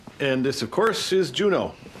And this, of course, is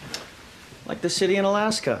Juneau. Like the city in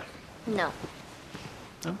Alaska. No.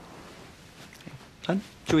 No? Hun,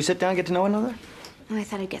 should we sit down and get to know one another? Oh, I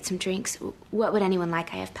thought I'd get some drinks. What would anyone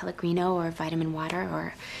like? I have Pellegrino or vitamin water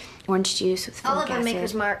or orange juice with I'll folic have a acid.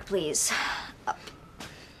 Maker's Mark, please.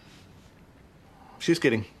 She's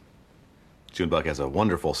kidding. Junebug has a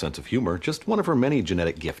wonderful sense of humor, just one of her many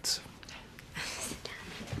genetic gifts.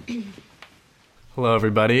 Hello,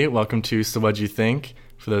 everybody. Welcome to So What'd You Think?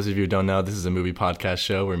 For those of you who don't know, this is a movie podcast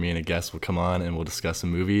show where me and a guest will come on and we'll discuss a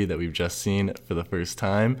movie that we've just seen for the first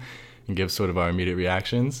time and give sort of our immediate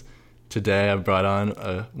reactions. Today, I've brought on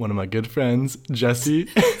one of my good friends, Jesse.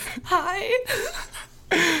 Hi.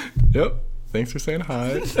 Yep. Thanks for saying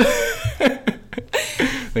hi.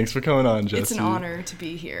 Thanks for coming on, Jesse. It's an honor to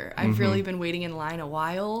be here. I've really been waiting in line a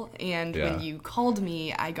while, and when you called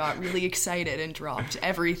me, I got really excited and dropped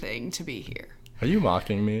everything to be here. Are you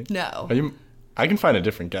mocking me? No. I can find a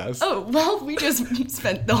different guest. Oh, well, we just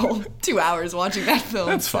spent the whole 2 hours watching that film.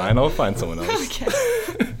 That's fine. I'll find someone else. Okay.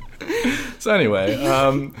 So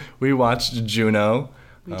anyway, we watched Juno.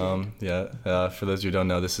 We did. For those who don't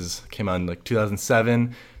know, came out in like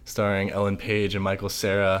 2007, starring Ellen Page and Michael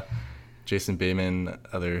Cera, Jason Bateman,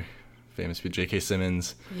 other famous people, J.K.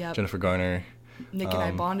 Simmons, Yep. Jennifer Garner. Nick and I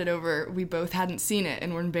bonded over, we both hadn't seen it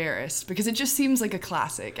and were embarrassed because it just seems like a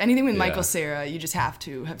classic. Anything with Michael Cera, you just have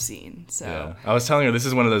to have seen. So Yeah. I was telling her this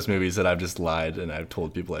is one of those movies that I've just lied and I've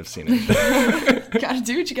told people I've seen it. Gotta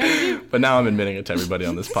do what you gotta do. But now I'm admitting it to everybody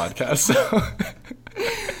on this podcast. So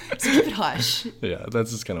keep it hush. Yeah, that's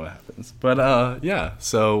just kind of what happens. But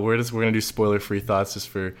so we're gonna do spoiler-free thoughts just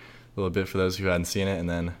for a little bit for those who hadn't seen it, and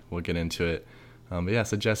then we'll get into it.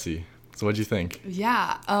 So Jesse, so what'd you think?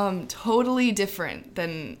 Yeah, totally different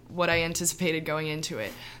than what I anticipated going into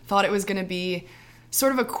it. Thought it was gonna be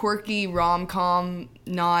sort of a quirky rom-com,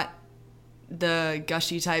 not the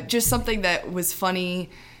gushy type, just something that was funny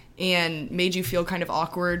and made you feel kind of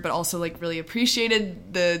awkward, but also like really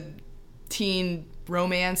appreciated the teen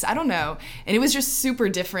romance. I don't know. And it was just super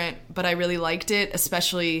different, but I really liked it,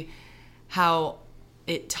 especially how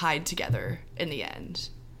it tied together in the end.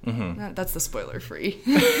 Mm-hmm. That's the spoiler free.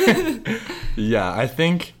 Yeah, I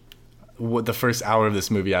think the first hour of this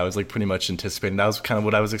movie I was like pretty much anticipating. That was kind of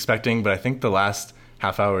what I was expecting, but I think the last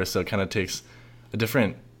half hour or so kind of takes a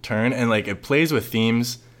different turn, and like it plays with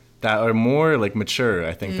themes that are more like mature,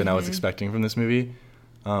 I think, than I was expecting from this movie.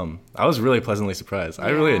 I was really pleasantly surprised. I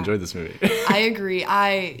really enjoyed this movie. I agree.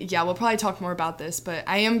 We'll probably talk more about this, but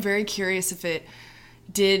I am very curious if it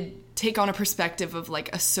did take on a perspective of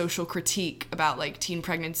like a social critique about like teen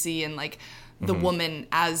pregnancy and like the woman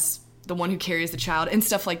as the one who carries the child and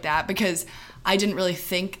stuff like that, because I didn't really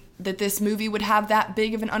think that this movie would have that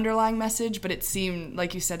big of an underlying message, but it seemed,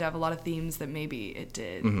 like you said, to have a lot of themes that maybe it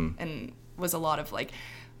did, and was a lot of like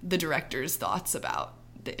the director's thoughts about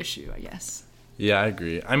the issue, I guess. Yeah, I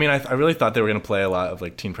agree. I mean, I really thought they were going to play a lot of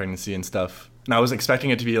like teen pregnancy and stuff. And I was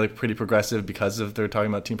expecting it to be like pretty progressive because of they're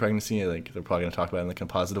talking about teen pregnancy. Like they're probably going to talk about it in like a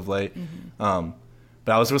positive light. But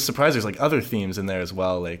I was really surprised there's like other themes in there as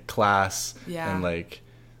well, like class and like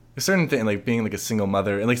a certain thing, like being like a single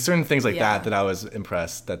mother and like certain things like that I was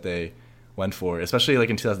impressed that they went for, especially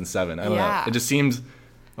like in 2007. I don't know. It just seems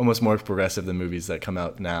almost more progressive than movies that come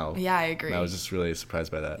out now. Yeah, I agree. And I was just really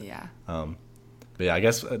surprised by that. Yeah. But yeah, I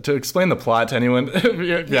guess to explain the plot to anyone,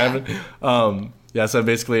 so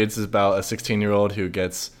basically it's about a 16-year-old who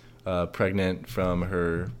gets pregnant from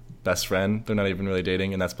her best friend. They're not even really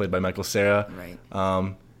dating, and that's played by Michael Cera. Right.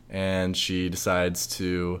 And she decides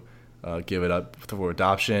to give it up for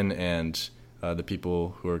adoption, and the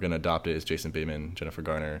people who are going to adopt it is Jason Bateman, Jennifer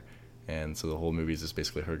Garner, and so the whole movie is just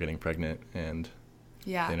basically her getting pregnant and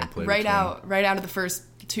right out of the first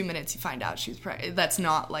 2 minutes you find out she's pregnant. That's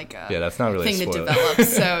not like a that's not really thing a that spoiler.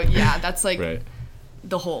 develops. So yeah, that's like right.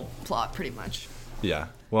 The whole plot pretty much. Yeah.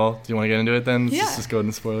 Well, do you want to get into it then? Yeah. Let's just go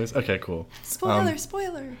into spoilers. Okay, cool. Spoiler.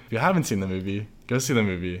 If you haven't seen the movie, go see the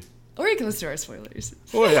movie. Or you can listen to our spoilers.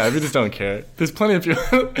 Oh yeah, if you just don't care. There's plenty of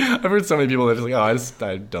people. I've heard so many people that are just like,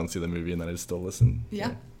 I don't see the movie, and then I just still listen.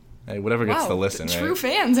 Yeah. Hey, whatever gets the listen, right? True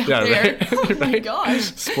fans out there. Right? Oh my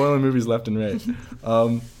gosh. Spoiling movies left and right.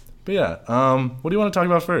 But yeah, what do you want to talk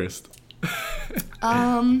about first?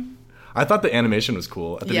 I thought the animation was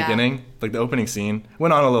cool at the beginning. Like the opening scene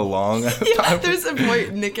went on a little long. There's a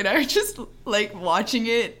point Nick and I are just like watching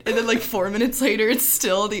it, and then like 4 minutes later it's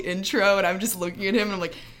still the intro, and I'm just looking at him and I'm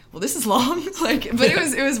like, well, this is long. But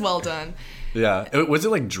it was well done. Yeah. Was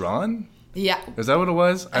it like drawn? Yeah. Is that what it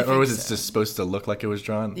was? I or was think it so. just supposed to look like it was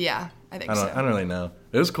drawn? Yeah, I think so. I don't really know.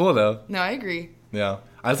 It was cool though. No, I agree. Yeah.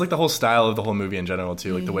 I just like the whole style of the whole movie in general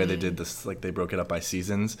too, like the way they did this, like they broke it up by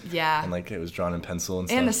seasons. Yeah. And like it was drawn in pencil and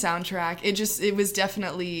stuff. And the soundtrack. It was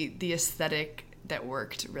definitely the aesthetic that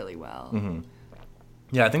worked really well. Mm-hmm.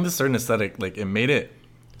 Yeah, I think the certain aesthetic, like it made it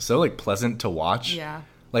so like pleasant to watch. Yeah.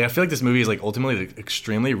 Like I feel like this movie is like ultimately like,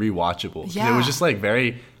 extremely rewatchable. 'Cause Yeah. It was just like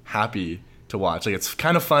very happy to watch. Like it's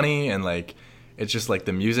kind of funny and like it's just like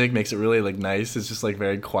the music makes it really like nice. It's just like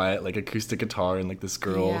very quiet, like acoustic guitar and like this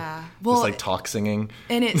girl Yeah. just Well, like talk singing.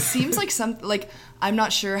 And it seems like I'm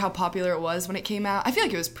not sure how popular it was when it came out. I feel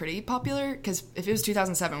like it was pretty popular because if it was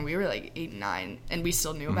 2007, we were like 8 and 9 and we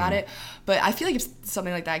still knew about it. But I feel like if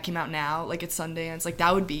something like that came out now, like at Sundance, like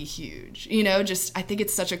that would be huge. You know, just I think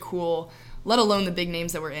it's such a cool, let alone the big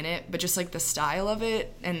names that were in it, but just like the style of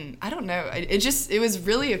it. And I don't know, it was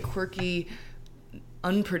really a quirky,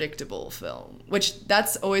 unpredictable film, which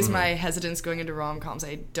that's always my hesitance going into rom-coms.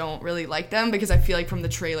 I don't really like them because I feel like from the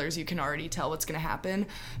trailers you can already tell what's going to happen,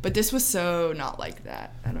 but this was so not like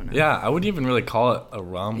that. I don't know. Yeah, I wouldn't even really call it a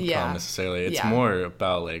rom-com Yeah. necessarily. It's Yeah. more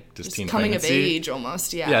about like just teen coming pregnancy. of age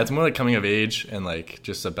almost. Yeah, it's more like coming of age and like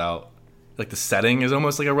just about like the setting is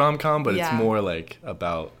almost like a rom-com, but it's Yeah. more like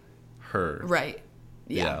about her. Right.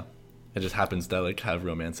 Yeah. It just happens to like have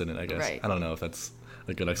romance in it, I guess. Right. I don't know if that's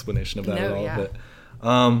a good explanation of that No, at all. yeah. But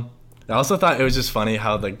I also thought it was just funny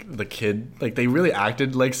how like the kid, like they really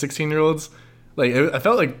acted like 16-year-olds. Like I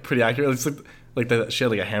felt like pretty accurate. It's like she had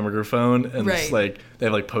like a hamburger phone and just Right. like they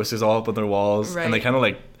have like posters all up on their walls and they Right. kind of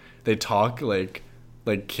like they talk like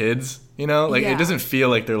kids, you know? Like Yeah. it doesn't feel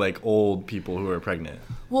like they're like old people who are pregnant.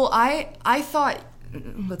 Well, I thought,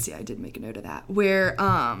 let's see, I did make a note of that, where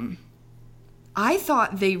I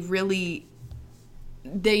thought they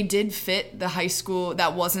did fit the high school.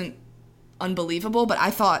 That wasn't unbelievable, but I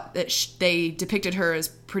thought that they depicted her as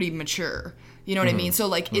pretty mature. You know what I mean? So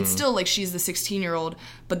like it's still like she's the 16-year-old,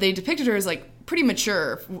 but they depicted her as like pretty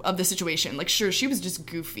mature of the situation. Like sure, she was just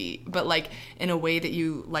goofy, but like in a way that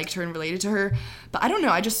you liked her and related to her. But I don't know,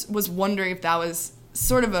 I just was wondering if that was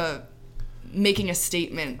sort of a making a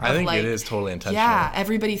statement of I think like, it is totally intentional. yeah,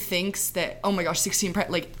 everybody thinks that, oh my gosh, 16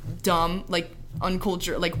 like dumb, like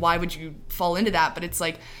uncultured, like why would you fall into that? But it's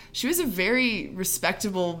like she was a very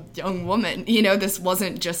respectable young woman, you know. This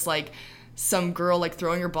wasn't just like some girl like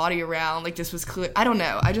throwing her body around. Like this was clear. I don't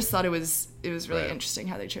know, I just thought it was really Right. interesting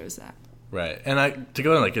how they chose that. Right. And to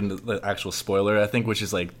go like into the actual spoiler, I think, which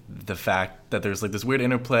is like the fact that there's like this weird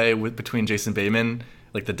interplay between Jason Bateman,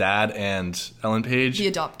 like the dad, and Ellen Page. The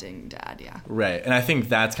adopting dad, yeah. Right. And I think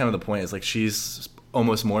that's kind of the point, is like she's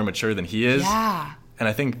almost more mature than he is. Yeah. And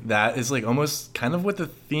I think that is like almost kind of what the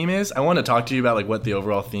theme is. I want to talk to you about like what the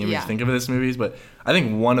overall theme Yeah. you think of this movie, but I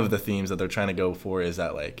think one of the themes that they're trying to go for is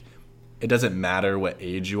that like it doesn't matter what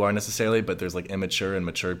age you are necessarily, but there's like immature and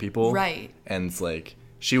mature people. Right. And it's like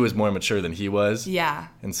she was more mature than he was. Yeah.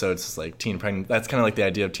 And so it's just like teen pregnancy. That's kind of like the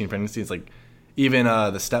idea of teen pregnancy. It's like even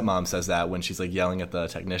the stepmom says that when she's like yelling at the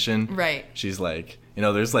technician. Right. She's like, you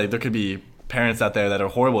know, there could be parents out there that are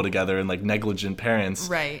horrible together and like negligent parents.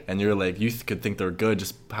 Right. And you're like, you could think they're good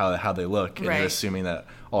just how they look. And Right. you're assuming that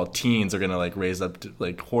all teens are going to like raise up to,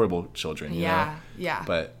 like horrible children. You Yeah. know? Yeah.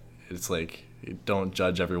 But it's like, don't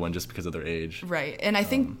judge everyone just because of their age. Right. And I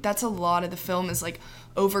think that's a lot of the film is like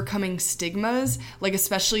overcoming stigmas, like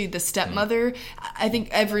especially the stepmother. I think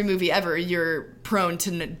every movie ever, you're prone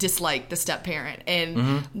to dislike the step parent.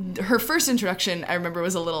 And her first introduction, I remember,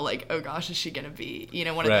 was a little like, oh gosh, is she going to be, you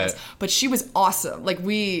know, one of Right. those? But she was awesome. Like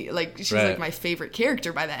she's Right. like my favorite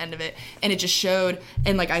character by the end of it. And it just showed,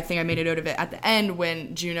 and like I think I made a note of it at the end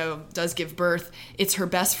when Juno does give birth, it's her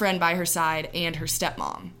best friend by her side and her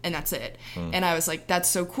stepmom. And that's it. And I was like, that's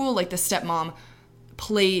so cool. Like the stepmom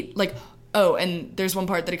played like, oh, and there's one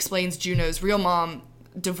part that explains Juno's real mom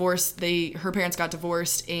divorced. Her parents got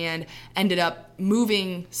divorced and ended up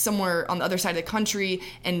moving somewhere on the other side of the country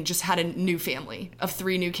and just had a new family of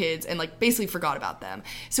 3 new kids and like basically forgot about them.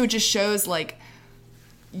 So it just shows like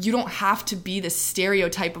you don't have to be the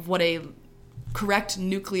stereotype of what a correct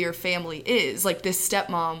nuclear family is. Like this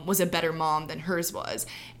stepmom was a better mom than hers was.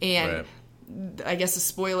 And I guess a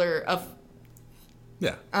spoiler of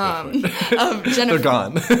Yeah. of Jennifer, They're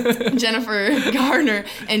gone. Jennifer Garner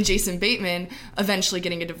and Jason Bateman eventually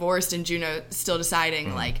getting a divorce, and Juno still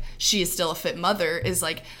deciding like she is still a fit mother, is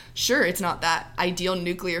like, sure, it's not that ideal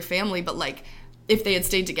nuclear family, but like if they had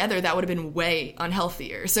stayed together, that would have been way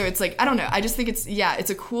unhealthier. So it's like, I don't know, I just think it's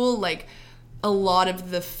a cool, like a lot of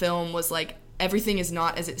the film was like everything is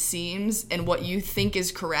not as it seems, and what you think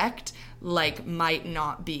is correct like might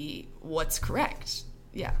not be what's correct.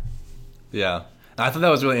 Yeah. Yeah. I thought that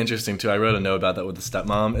was really interesting too. I wrote a note about that with the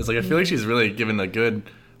stepmom. It's like I feel like she's really given a good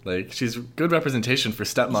Like, she's good representation for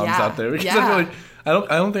stepmoms Yeah, out there. Because I yeah. feel like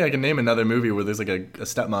I don't think I can name another movie where there's like a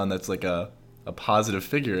stepmom that's like a positive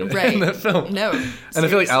figure Right. in that film. No, And I feel like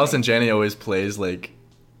seriously. Allison Janney always plays like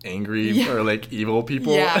angry Yeah. or like evil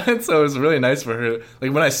people. Yeah. And so it was really nice for her.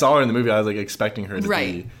 Like, when I saw her in the movie, I was like expecting her to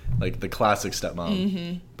Right. be like the classic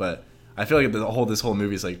stepmom. But I feel like this whole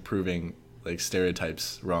movie is like proving like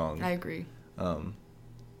stereotypes wrong. I agree.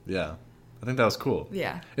 Yeah. I think that was cool.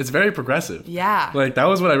 Yeah. It's very progressive. Yeah. Like, that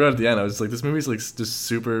was what I wrote at the end. I was just like, this movie's like just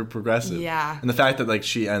super progressive. Yeah. And the fact that like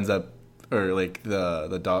she ends up, or like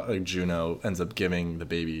the dog, like Juno ends up giving the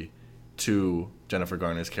baby to Jennifer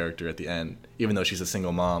Garner's character at the end, even though she's a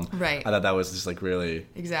single mom. Right. I thought that was just like really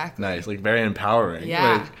Exactly. nice, like very empowering.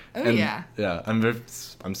 Yeah. Like, Oh, yeah. Yeah.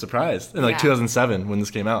 I'm surprised. In like Yeah. 2007 when this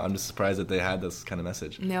came out, I'm just surprised that they had this kind of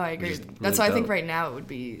message. No, I Which agree. is really That's why I think dope. right now it would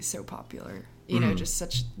be so popular. You know, just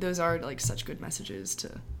those are like such good messages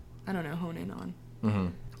to, I don't know, hone in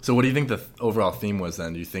on. So what do you think the overall theme was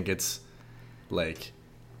then? Do you think it's like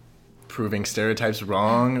proving stereotypes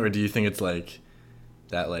wrong, or do you think it's like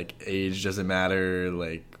that like age doesn't matter,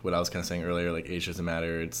 like what I was kind of saying earlier, like age doesn't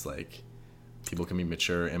matter, it's like people can be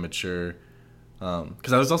mature, immature?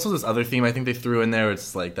 Because there was also this other theme I think they threw in there.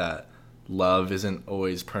 It's like that love isn't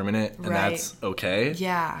always permanent, and Right. that's okay.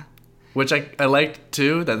 Yeah. Which I liked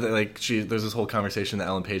too. That like there's this whole conversation that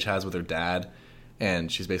Ellen Page has with her dad,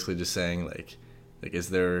 and she's basically just saying like is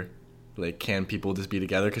there like, can people just be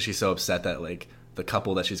together? Because she's so upset that like the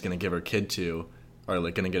couple that she's gonna give her kid to are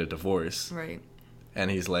like gonna get a divorce. Right.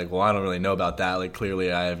 And he's like, well, I don't really know about that. Like,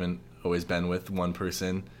 clearly I haven't always been with one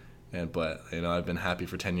person, but you know, I've been happy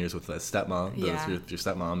for 10 years with a stepmom, Yeah. your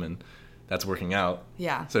stepmom, and that's working out.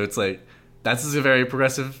 Yeah. So it's like, that's just a very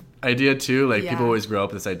progressive idea too. Like, Yeah. people always grow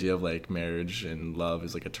up with this idea of like marriage and love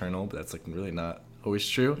is like eternal, but that's like really not always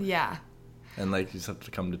true. Yeah. And like, you just have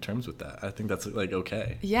to come to terms with that. I think that's like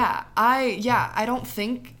okay. Yeah. I don't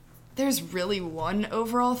think there's really one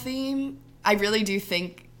overall theme. I really do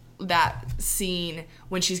think that scene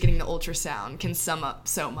when she's getting the ultrasound can sum up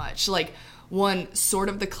so much. Like, one, sort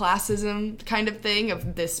of the classism kind of thing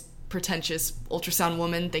of this pretentious ultrasound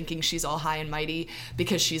woman thinking she's all high and mighty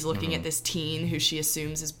because she's looking at this teen who she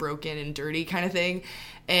assumes is broken and dirty kind of thing.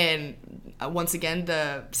 And once again,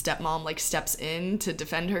 the stepmom like steps in to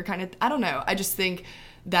defend her kind of, I don't know. I just think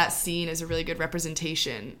that scene is a really good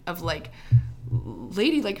representation of like,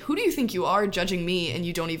 lady, like, who do you think you are judging me and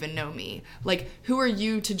you don't even know me? Like, who are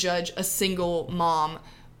you to judge a single mom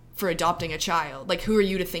for adopting a child? Like, who are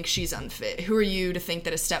you to think she's unfit? Who are you to think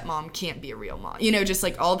that a stepmom can't be a real mom? You know, just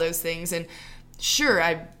like all those things. And sure,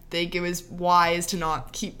 I think it was wise to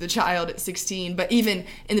not keep the child at 16, but even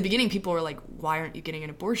in the beginning, people were like, why aren't you getting an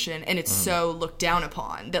abortion? And it's so looked down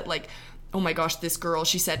upon that, like, oh my gosh, this girl,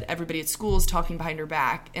 she said everybody at school is talking behind her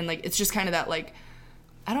back. And like, it's just kind of that, like,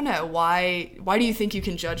 I don't know, why do you think you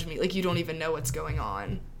can judge me? Like, you don't even know what's going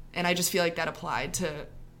on. And I just feel like that applied to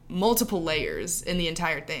multiple layers in the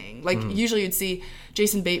entire thing. Like, usually you'd see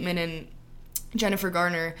Jason Bateman and Jennifer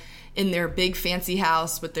Garner in their big fancy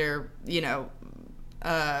house with their, you know,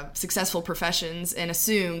 successful professions and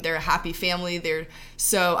assume they're a happy family. Their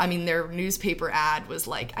newspaper ad was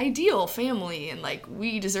like, ideal family and like,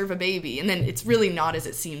 we deserve a baby. And then it's really not as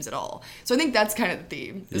it seems at all. So I think that's kind of the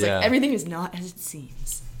theme. It's Yeah. like, everything is not as it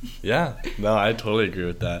seems. Yeah, no, I totally agree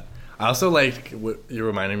with that. I also like what you're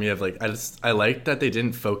reminding me of. Like, I like that they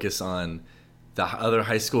didn't focus on the other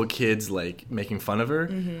high school kids like making fun of her.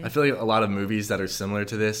 I feel like a lot of movies that are similar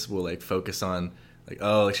to this will like focus on like,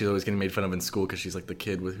 oh, like she's always getting made fun of in school because she's like the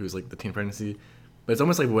kid who's like the teen pregnancy. But it's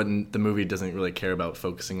almost like the movie doesn't really care about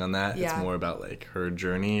focusing on that. Yeah. It's more about like her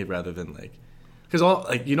journey rather than like, because all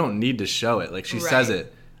like you don't need to show it. Like, she says Right.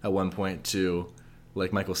 it at one point to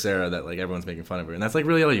like Michael Cera that like everyone's making fun of her, and that's like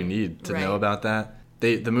really all you need to know Right. about that.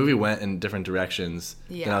 The movie went in different directions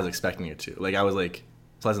than Yeah. I was expecting it to. Like, I was like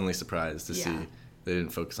pleasantly surprised to Yeah. see they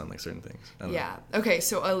didn't focus on like certain things. I don't know. Yeah. Okay,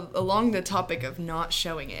 so along the topic of not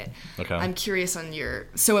showing it, Okay. I'm curious on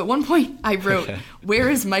so at one point I wrote, where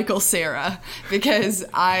is Michael Cera? Because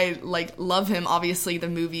I like love him. Obviously the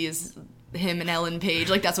movie is him and Ellen Page.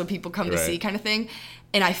 Like, that's what people come to Right. see kind of thing.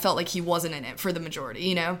 And I felt like he wasn't in it for the majority,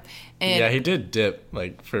 you know? And Yeah, he did dip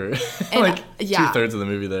like for And, like yeah. 2/3 of the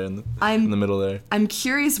movie there in the middle there. I'm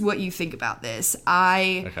curious what you think about this.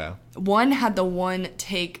 Okay. One had the one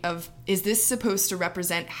take of, is this supposed to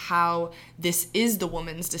represent how this is the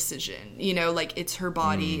woman's decision? You know, like, it's her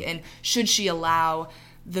body, and should she allow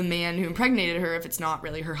the man who impregnated her, if it's not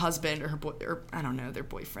really her husband or her or I don't know, their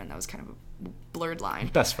boyfriend? That was kind of a blurred line.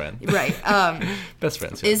 Best friend. Right. Best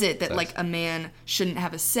friends. Yeah. Is it that Sex. like a man shouldn't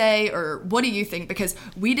have a say, or what do you think? Because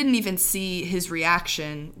we didn't even see his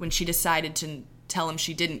reaction when she decided tell him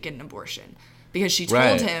she didn't get an abortion because she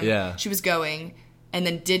Right, told him yeah. she was going and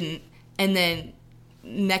then didn't, and then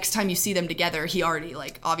next time you see them together, he already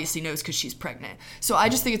like obviously knows because she's pregnant. So I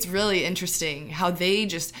just think it's really interesting how they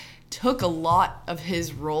just took a lot of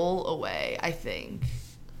his role away, I think.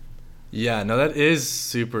 Yeah, no, that is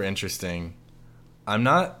super interesting. I'm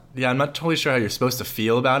not totally sure how you're supposed to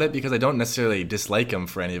feel about it because I don't necessarily dislike him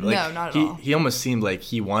for any of it. Like, No, not at all. He almost seemed like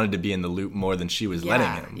he wanted to be in the loop more than she was letting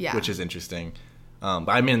him, yeah. which is interesting. But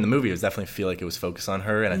I mean, in the movie, it was definitely feel like it was focused on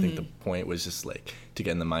her, and I think the point was just like to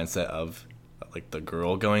get in the mindset of like the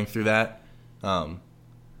girl going through that. But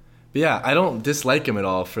yeah, I don't dislike him at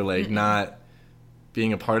all for like not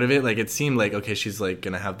being a part of it. Like, it seemed like, okay, she's like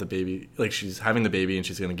gonna have the baby, like she's having the baby and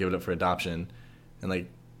she's gonna give it up for adoption, and like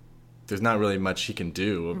there's not really much he can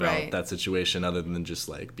do about Right. that situation other than just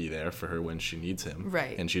like be there for her when she needs him.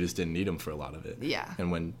 Right. And she just didn't need him for a lot of it. Yeah.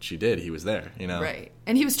 And when she did, he was there, you know? Right.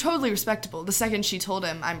 And he was totally respectable. The second she told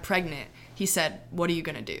him, I'm pregnant, he said, what are you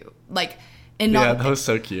going to do? Like, and not... Yeah, that was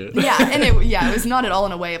so cute. Yeah, and it was not at all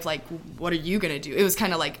in a way of like, what are you going to do? It was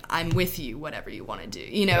kind of like, I'm with you, whatever you want to do,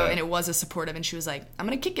 you know? Right. And it was a supportive, and she was like, I'm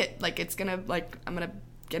going to kick it. Like, it's going to, like, I'm going to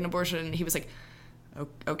get an abortion. And he was like,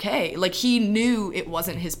 okay. Like, he knew it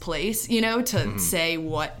wasn't his place, you know, to say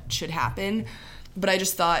what should happen. But I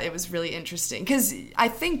just thought it was really interesting. Because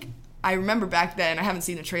I remember back then, I haven't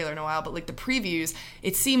seen the trailer in a while, but like the previews,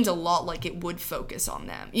 it seemed a lot like it would focus on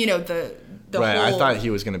them. You know, the right, whole... I thought he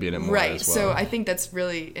was going to be in it more Right, as well. so I think that's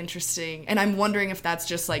really interesting. And I'm wondering if that's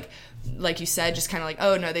just like you said, just kind of like,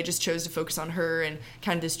 oh no, they just chose to focus on her and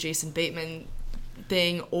kind of this Jason Bateman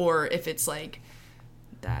thing, or if it's like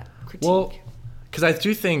that critique. Well, because I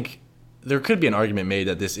do think there could be an argument made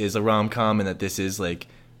that this is a rom-com and that this is like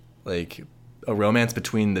a romance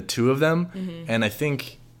between the two of them. And I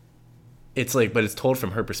think it's like, but it's told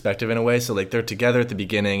from her perspective in a way. So like they're together at the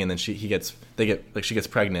beginning, and then she gets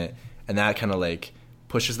pregnant, and that kind of like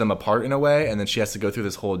pushes them apart in a way. And then she has to go through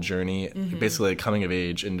this whole journey, basically like coming of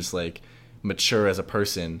age and just like mature as a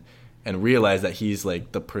person and realize that he's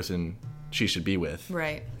like the person she should be with.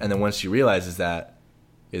 Right. And then once she realizes that,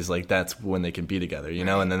 is like that's when they can be together, you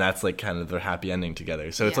know? Right. And then that's like kind of their happy ending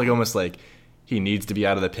together. So it's Yeah. like almost like he needs to be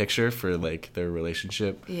out of the picture for like their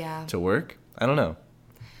relationship Yeah. to work. I don't know.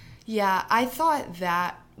 Yeah, I thought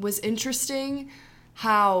that was interesting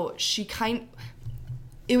how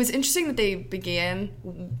it was interesting that they began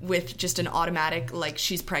with just an automatic, like,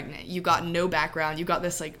 she's pregnant. You got no background. You got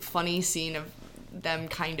this, like, funny scene of them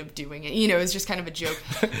kind of doing it. You know, it was just kind of a joke.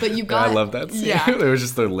 But you got... I love that scene. Yeah. It was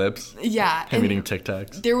just their lips. Yeah. Him eating Tic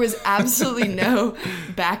Tacs. There was absolutely no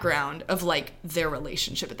background of, like, their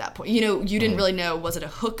relationship at that point. You know, you didn't really know, was it a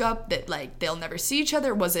hookup that, like, they'll never see each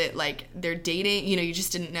other? Was it, like, they're dating? You know, you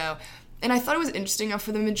just didn't know. And I thought it was interesting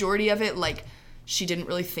for the majority of it, like, she didn't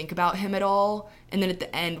really think about him at all. And then at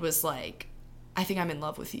the end was like, I think I'm in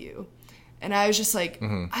love with you. And I was just like,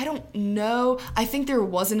 I don't know. I think there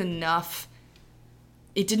wasn't enough.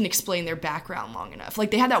 It didn't explain their background long enough.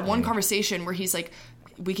 Like, they had that one conversation where he's like,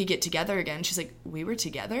 we could get together again. She's like, we were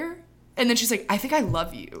together? And then she's like, I think I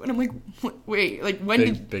love you. And I'm like, wait, like,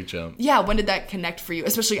 when Big jump. Yeah, when did that connect for you?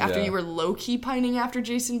 Especially after Yeah. you were low-key pining after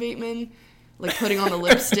Jason Bateman, like, putting on the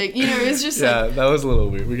lipstick. You know, it was just Yeah, like... that was a little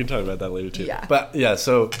weird. We can talk about that later too. Yeah. But yeah,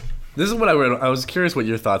 so this is what I read. I was curious what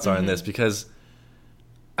your thoughts are on this because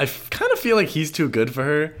I kind of feel like he's too good for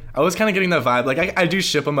her. I was kind of getting that vibe. Like, I do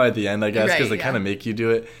ship him at the end, I guess, because Right, they kind yeah. of make you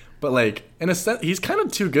do it. But like, in a sense, he's kind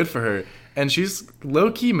of too good for her, and she's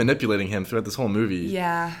low key manipulating him throughout this whole movie.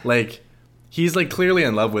 Yeah. Like, he's like clearly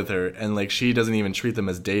in love with her, and like she doesn't even treat them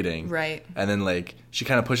as dating. Right. And then like she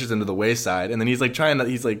kind of pushes him to the wayside, and then he's like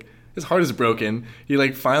he's like, his heart is broken. He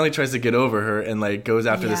like finally tries to get over her and like goes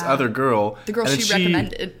after this Yeah. other girl. The girl and then she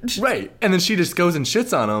recommended. Right. And then she just goes and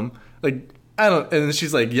shits on him. Like, I don't, and then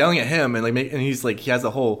she's like yelling at him and like, and he's like, he has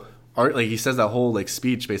the whole art, like he says that whole like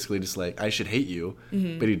speech basically just like, I should hate you.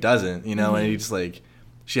 But he doesn't, you know, and he just like,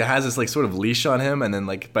 she has this like sort of leash on him. And then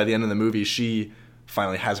like by the end of the movie, she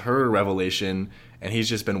finally has her revelation and he's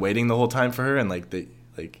just been waiting the whole time for her. And like,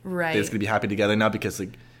 Right. they're just gonna be happy together now because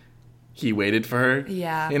like, he waited for her.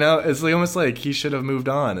 Yeah. You know, it's like almost like he should have moved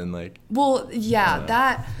on and like. Well, yeah,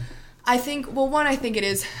 that... I think... Well, one, I think it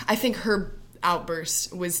is... I think her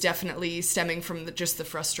outburst was definitely stemming from just the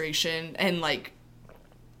frustration and, like,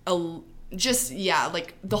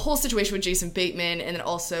 like, the whole situation with Jason Bateman and then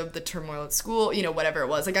also the turmoil at school, you know, whatever it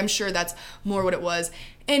was. Like, I'm sure that's more what it was.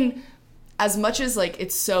 And as much as, like,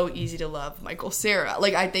 it's so easy to love Michael Cera,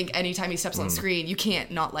 like, I think anytime he steps on screen, you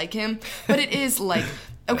can't not like him. But it is, like...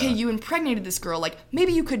 Okay, you impregnated this girl, like,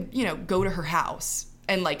 maybe you could, you know, go to her house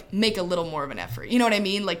and, like, make a little more of an effort. You know what I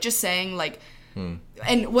mean? Like, just saying, like,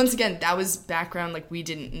 And once again, that was background like we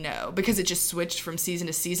didn't know because it just switched from season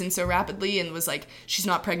to season so rapidly and was like she's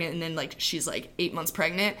not pregnant and then like she's like 8 months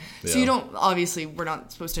pregnant. So you don't, obviously we're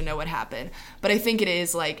not supposed to know what happened. But I think it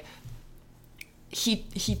is like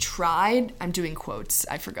he tried, I'm doing quotes,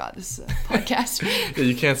 I forgot this is a podcast. Yeah,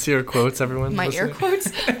 you can't see our quotes, everyone. My listening. air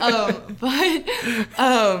quotes. But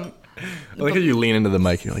I like how you lean into the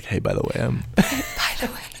mic. You're like, "Hey, by the way, I'm." by the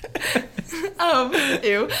way.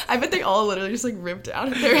 Ew. I bet they all literally just like ripped out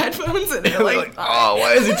of their headphones and they're like, "Oh,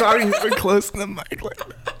 why is he talking so close to the mic like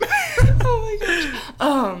that?" oh my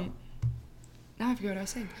gosh. Now I forget what I was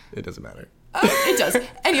saying. It doesn't matter. It does.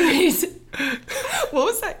 Anyways, what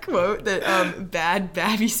was that quote that Bad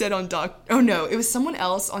Babby said on Oh no, it was someone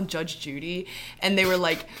else on Judge Judy, and they were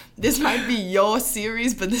like, "This might be your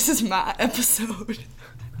series, but this is my episode."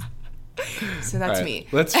 So that's All right, me.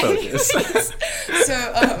 let's focus.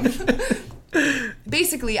 So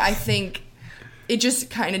basically, I think it just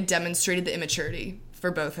kind of demonstrated the immaturity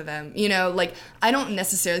for both of them. You know, like, I don't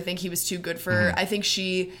necessarily think he was too good for her. I think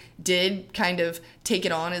she did kind of take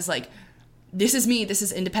it on as like, this is me, this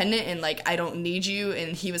is independent, and like, I don't need you.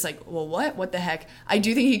 And he was like, well, what the heck? I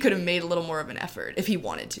do think he could have made a little more of an effort if he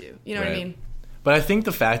wanted to. You know what I mean? But I think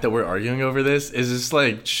the fact that we're arguing over this is just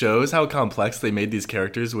like shows how complex they made these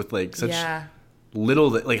characters with like such little,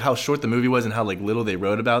 like how short the movie was and how like little they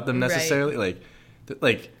wrote about them necessarily. Like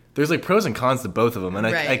there's like pros and cons to both of them, and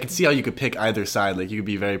I could see how you could pick either side. Like you could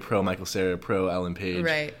be very pro Michael Cera, pro Ellen Page.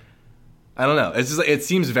 Right. I don't know. It's just like, it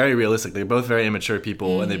seems very realistic. They're both very immature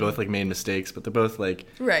people, and they both like made mistakes, but they're both like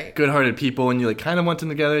good-hearted people, and you like kind of want them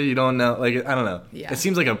together. You don't know, like I don't know. Yeah. It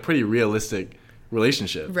seems like a pretty realistic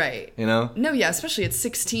relationship, right? You know? No, yeah, especially at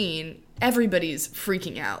 16, everybody's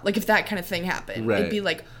freaking out. Like if that kind of thing happened, it'd be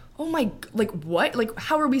like, oh my, like what? Like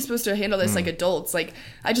how are we supposed to handle this like adults? Like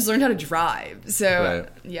I just learned how to drive, so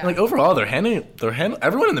yeah. Like overall,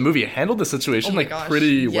 everyone in the movie handled the situation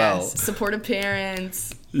pretty well. Supportive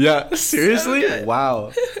parents. Yeah, seriously? So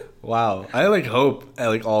Wow. I like hope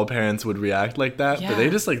like all parents would react like that, but they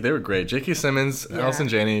just like they were great. J.K. Simmons, Allison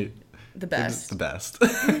Janney, the best. The best.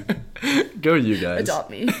 Go you guys. Adopt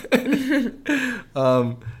me.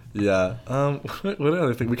 What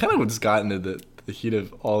other thing? We kind of just got into the heat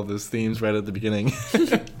of all of those themes right at the beginning.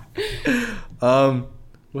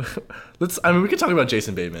 We could talk about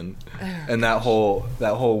Jason Bateman and that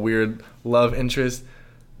whole weird love interest.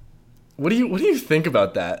 What do you think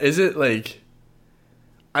about that? Is it like,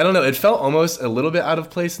 I don't know, it felt almost a little bit out of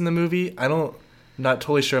place in the movie. Not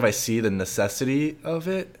totally sure if I see the necessity of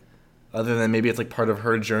it, other than maybe it's like part of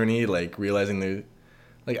her journey, like realizing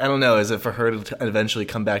I don't know, is it for her to eventually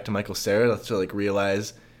come back to Michael Cera to like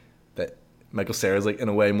realize that Michael Cera is like in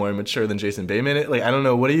a way more mature than Jason Bateman? Like I don't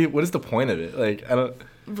know, what is the point of it? Like I don't.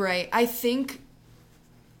 Right, I think.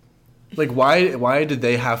 Like why did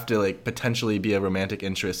they have to like potentially be a romantic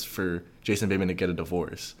interest for Jason Bateman to get a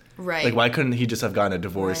divorce? Right. Like why couldn't he just have gotten a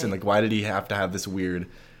divorce and like why did he have to have this weird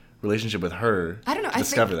relationship with her? I don't know. I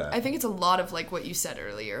think it's a lot of like what you said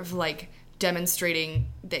earlier of like demonstrating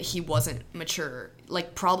that he wasn't mature,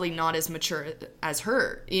 like probably not as mature as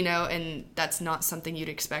her, you know, and that's not something you'd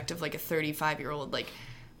expect of like a 35-year-old, like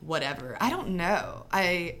whatever. I don't know.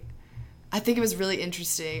 I think it was really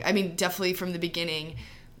interesting. I mean, definitely from the beginning,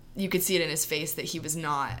 you could see it in his face that he was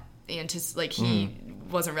not he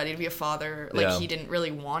wasn't ready to be a father. Like he didn't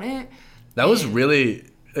really want it. That was really.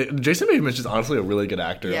 Jason Bateman's just honestly a really good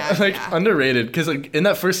actor. Underrated, because like in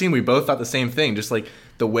that first scene we both thought the same thing, just like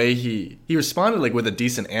the way he responded like with a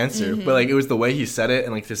decent answer, but like it was the way he said it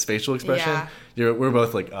and like his facial expression. We're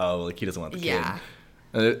both like, oh, like he doesn't want the kid.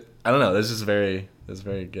 I don't know, this is very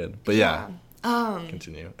good, but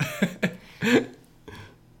continue.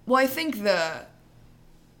 Well, I think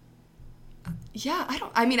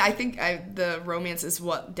I think the romance is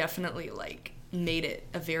what definitely like made it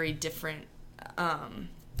a very different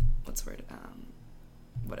what's the word?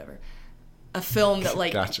 Whatever. A film that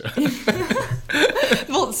like Gotcha.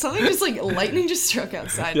 Well, something just like lightning just struck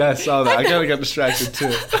outside. Yeah, I saw that. I kind of got distracted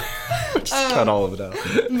too. Just cut all of it out.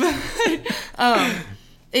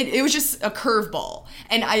 It was just a curveball,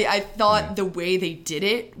 and I thought the way they did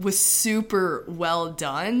it was super well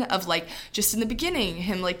done. Of like just in the beginning,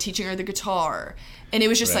 him like teaching her the guitar, and it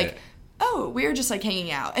was just like, oh, we were just like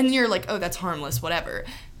hanging out, and you're like, oh, that's harmless, whatever.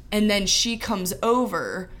 And then she comes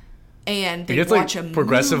over, and they watch a movie.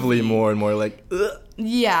 Progressively more and more like, ugh.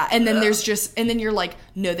 Yeah, and then and then you're like,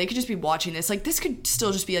 no, they could just be watching this. Like, this could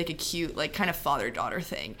still just be like a cute, like kind of father-daughter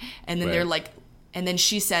thing. And then they're like, and then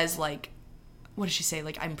she says like, what does she say?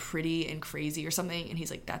 Like, I'm pretty and crazy or something. And he's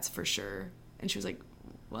like, that's for sure. And she was like,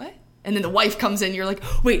 what? And then the wife comes in, you're like,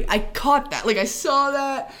 wait, I caught that. Like, I saw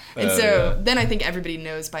that. And then I think everybody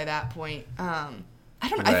knows by that point. I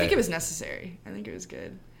don't know. I think it was necessary. I think it was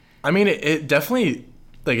good. I mean, it definitely,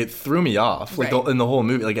 like, it threw me off, like, in the whole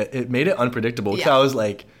movie. Like, it made it unpredictable. Because I was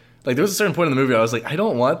like, there was a certain point in the movie where I was like, I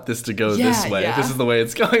don't want this to go this way. If this is the way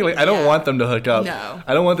it's going. Like, I don't want them to hook up. No.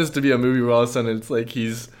 I don't want this to be a movie where all of a sudden it's like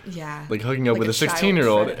he's, like, hooking up with a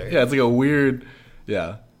 16-year-old. Yeah, it's like a weird,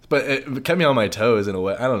 But it kept me on my toes in a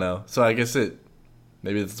way. I don't know. So I guess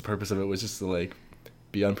maybe that's the purpose of it, was just to, like,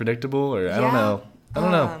 be unpredictable, or I don't know.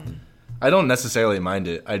 I don't necessarily mind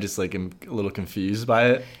it. I just, like, am a little confused by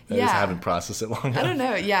it. I just haven't processed it long enough. I don't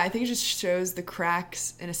know. Yeah, I think it just shows the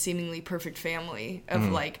cracks in a seemingly perfect family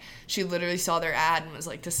of, like, she literally saw their ad and was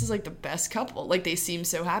like, this is, like, the best couple. Like, they seem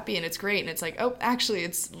so happy and it's great. And it's like, oh, actually,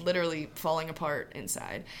 it's literally falling apart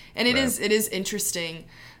inside. And it is interesting.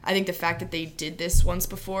 I think the fact that they did this once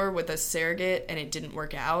before with a surrogate and it didn't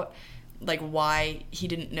work out, like, why he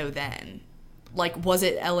didn't know then. Like, was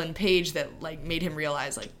it Ellen Page that, like, made him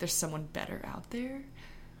realize, like, there's someone better out there?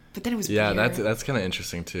 But then it was weird. That's kind of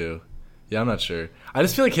interesting, too. Yeah, I'm not sure. I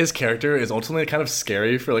just feel like his character is ultimately kind of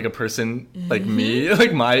scary for, like, a person like me,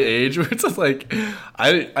 like, my age, where it's just, like,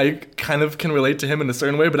 I kind of can relate to him in a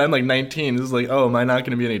certain way, but I'm, like, 19. It's like, oh, am I not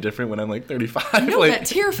going to be any different when I'm, like, 35? No, like, that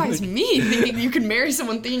terrifies me, thinking you can marry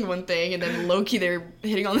someone thinking one thing, and then low-key they're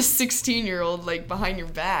hitting on this 16-year-old, like, behind your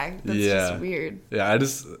back. That's just weird. Yeah,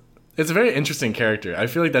 it's a very interesting character. I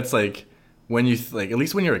feel like that's, like, when you, like, at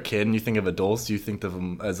least when you're a kid and you think of adults, you think of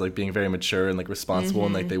them as, like, being very mature and, like, responsible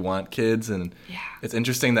and, like, they want kids. And it's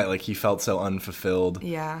interesting that, like, he felt so unfulfilled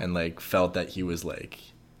and, like, felt that he was, like,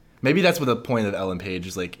 maybe that's what the point of Ellen Page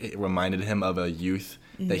is, like, it reminded him of a youth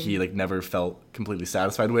that he, like, never felt completely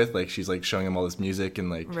satisfied with. Like, she's, like, showing him all this music and,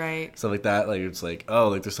 like, stuff like that. Like, it's like, oh,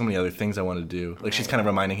 like, there's so many other things I want to do. Like, she's kind of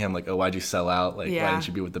reminding him, like, oh, why'd you sell out? Like, why didn't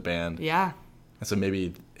you be with the band? Yeah. And so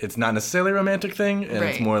maybe it's not necessarily a romantic thing, and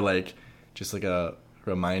it's more like just like a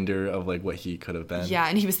reminder of, like, what he could have been. Yeah,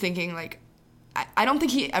 and he was thinking, like, I don't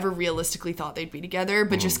think he ever realistically thought they'd be together,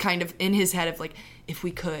 but just kind of in his head of, like, if we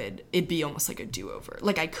could, it'd be almost like a do-over.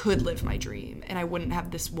 Like, I could live my dream, and I wouldn't have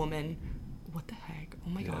this woman. What the heck? Oh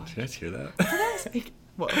my god! Did you guys hear that? That was like,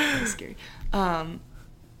 whoa, that was scary. But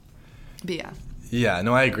yeah. Yeah,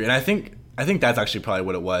 no, I agree, and I think that's actually probably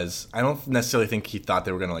what it was. I don't necessarily think he thought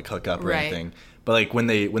they were gonna, like, hook up or anything. But, like, when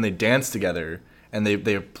they danced together and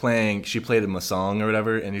they're playing, she played him a song or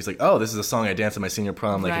whatever, and he's like, oh, this is a song I danced at my senior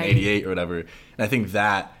prom, like, in '88 or whatever. And I think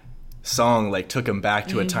that song, like, took him back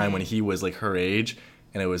to a time when he was, like, her age,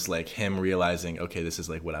 and it was, like, him realizing, okay, this is,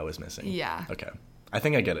 like, what I was missing. Yeah. Okay. I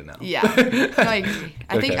think I get it now. Yeah. No, I agree.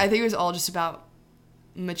 I think it was all just about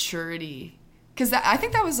maturity. Because I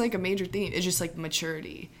think that was, like, a major theme. It's just, like,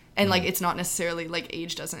 maturity. And, like, it's not necessarily, like,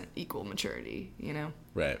 age doesn't equal maturity, you know?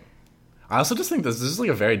 Right. I also just think this is, like,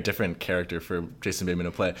 a very different character for Jason Bateman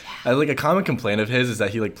to play. Like, a common complaint of his is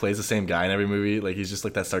that he, like, plays the same guy in every movie. Like, he's just,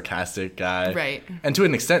 like, that sarcastic guy. Right. And to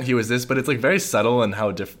an extent, he was this, but it's, like, very subtle and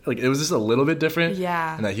how different. Like, it was just a little bit different.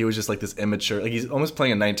 Yeah. And that he was just, like, this immature. Like, he's almost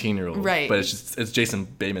playing a 19-year-old. Right. But it's Jason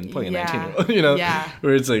Bateman playing a 19-year-old. You know? Yeah.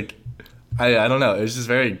 Where it's, like, I don't know. It was just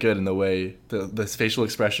very good in the way, the facial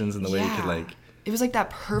expressions and the way he could, like. It was, like, that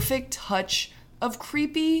perfect touch of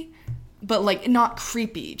creepy, but, like, not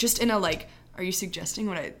creepy. Just in a, like, are you suggesting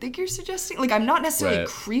what I think you're suggesting? Like, I'm not necessarily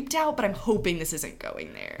creeped out, but I'm hoping this isn't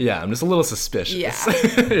going there. Yeah, I'm just a little suspicious. Yeah.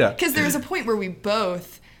 Yeah. Because there was a point where we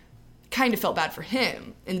both kind of felt bad for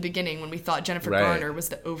him in the beginning when we thought Jennifer Garner was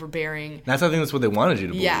the overbearing. I think that's what they wanted you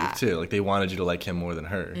to believe, too. Like, they wanted you to like him more than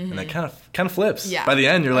her. And that kind of flips. Yeah. By the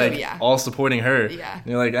end, you're, like, all supporting her. Yeah. And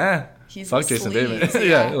you're like, he's fuck Jason Bateman.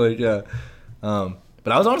 Yeah.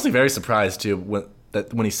 But I was honestly very surprised, too,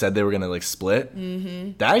 when he said they were gonna, like, split.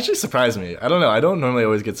 That actually surprised me. I don't know. I don't normally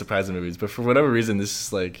always get surprised in movies, but for whatever reason, this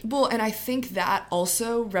is like. Well, and I think that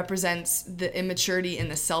also represents the immaturity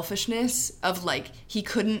and the selfishness of, like, they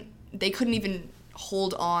couldn't even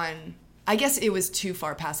hold on. I guess it was too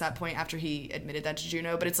far past that point after he admitted that to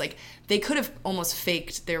Juno, but it's like they could have almost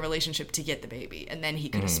faked their relationship to get the baby, and then he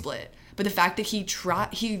could have split. But the fact that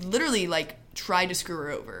he literally, like, tried to screw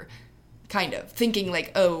her over. Kind of. Thinking,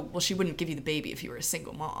 like, oh, well, she wouldn't give you the baby if you were a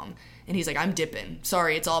single mom. And he's like, I'm dipping.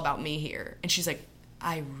 Sorry, it's all about me here. And she's like,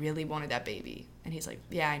 I really wanted that baby. And he's like,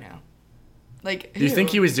 yeah, I know. Like, do you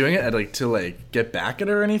think he was doing it, like, to, like, get back at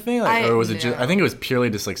her or anything? Like, or was it just, I think it was purely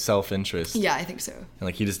just, like, self-interest. Yeah, I think so. And,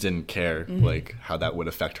 like, he just didn't care, like, how that would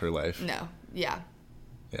affect her life. No. Yeah.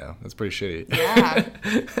 Yeah, that's pretty shitty.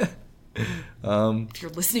 Yeah. If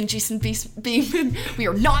you're listening, Jason Bateman, we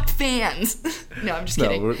are not fans. No, I'm just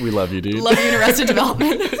kidding. No, we love you, dude. Love you in Arrested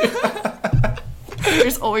Development.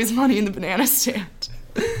 There's always money in the banana stand.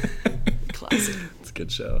 classic. It's a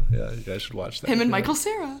good show. Yeah, you guys should watch that. Him and Michael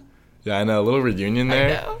Cera. Yeah, I know. A little reunion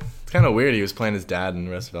there. I know. It's kind of weird. He was playing his dad in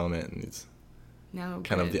Arrested Development, and he's No,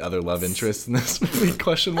 kind of but the other love interest in this movie,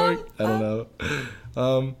 question mark. I don't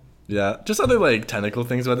know. Yeah, just other like technical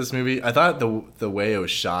things about this movie. I thought the way it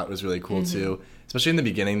was shot was really cool too, especially in the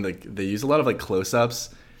beginning. Like they used a lot of like close-ups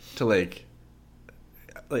to like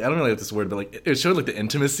I don't really like this word, but like it showed like the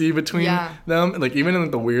intimacy between them, like even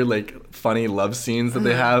in the weird like funny love scenes that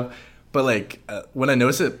they have. But like when I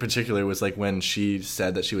noticed it particularly was like when she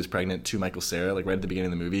said that she was pregnant to Michael Cera, like right at the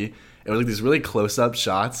beginning of the movie. It was like these really close-up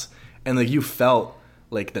shots, and like you felt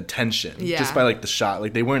like the tension just by like the shot.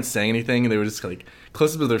 Like they weren't saying anything, and they were just like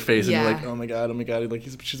close up to their face, and you're like, oh my god, like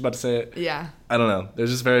she's about to say it. Yeah. I don't know. It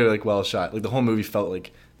was just very like well shot. Like the whole movie felt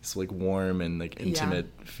like this like warm and like intimate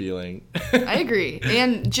feeling. I agree.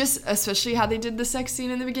 And just especially how they did the sex scene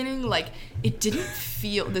in the beginning, like it didn't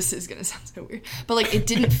feel, this is gonna sound so weird, but like it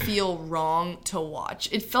didn't feel wrong to watch.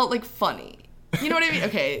 It felt like funny. You know what I mean?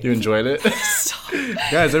 Okay. You enjoyed it? Stop.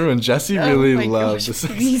 Guys, everyone, Jesse really my loved gosh, the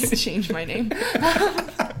sex please scene. change my name.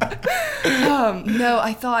 No,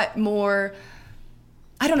 I thought more,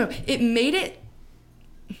 I don't know, it made it,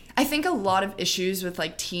 I think a lot of issues with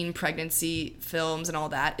like teen pregnancy films and all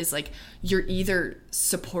that is like you're either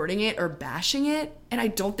supporting it or bashing it, and I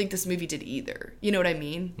don't think this movie did either. You know what I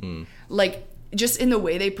mean? Like just in the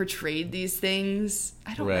way they portrayed these things,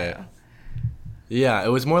 I don't know. Yeah, it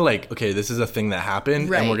was more like, okay, this is a thing that happened,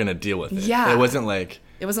 Right. and we're gonna deal with it. Yeah. It wasn't like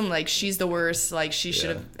she's the worst, like she should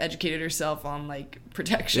have educated herself on like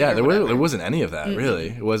protection. yeah, or there whatever. wasn't any of that really.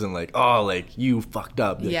 It wasn't like, oh, like you fucked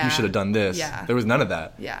up, like, Yeah. you should have done this. Yeah. There was none of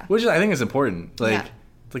that. Yeah. Which I think is important. Like, Yeah.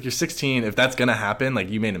 it's like you're 16. If that's gonna happen, like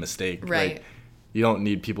you made a mistake. Right. Like, you don't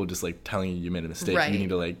need people just like telling you made a mistake. Right. You need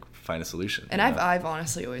to like find a solution. And you know? I've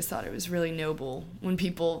honestly always thought it was really noble when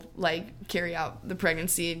people like carry out the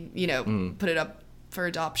pregnancy, you know, put it up for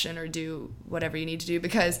adoption or do whatever you need to do,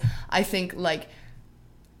 because I think like,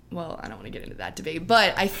 well, I don't want to get into that debate,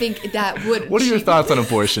 but I think that would. What are your thoughts on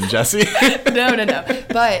abortion, Jesse? No.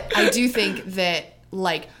 But I do think that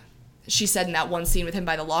like she said in that one scene with him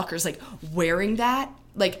by the lockers, like wearing that,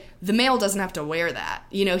 like the male doesn't have to wear that.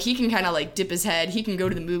 You know, he can kind of like dip his head. He can go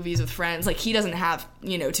to the movies with friends. Like he doesn't have,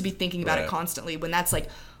 you know, to be thinking about it constantly when that's like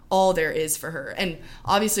all there is for her. And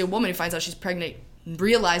obviously a woman who finds out she's pregnant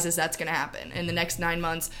realizes that's going to happen in the next 9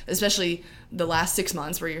 months, especially the last 6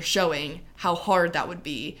 months where you're showing how hard that would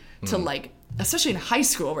be to like, especially in high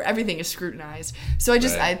school where everything is scrutinized. So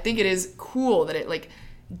I think it is cool that it like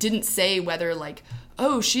didn't say whether like,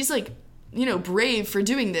 oh, she's like, you know, brave for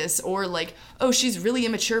doing this, or like, oh, she's really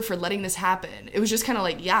immature for letting this happen. It was just kind of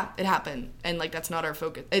like, yeah, it happened, and like that's not our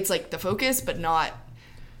focus. It's like the focus, but not,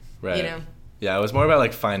 you know. Yeah, it was more about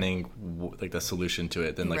like finding like the solution to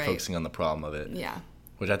it than like focusing on the problem of it. Yeah.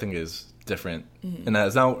 Which I think is different, and that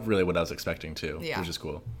is not really what I was expecting too, which is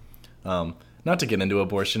cool. Not to get into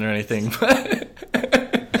abortion or anything,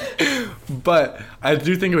 but I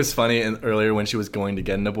do think it was funny earlier when she was going to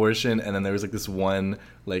get an abortion, and then there was like this one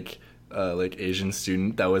like Asian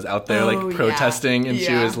student that was out there like protesting, and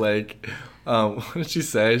she was like, what did she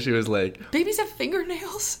say? She was like, babies have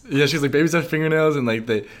fingernails. Yeah, she's like, babies have fingernails, and like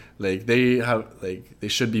they have like they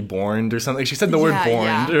should be borned or something. She said the word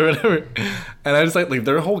borned or whatever, and I just like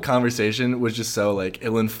their whole conversation was just so like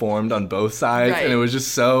ill-informed on both sides, and it was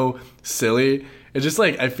just so silly. It just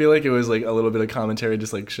like I feel like it was like a little bit of commentary,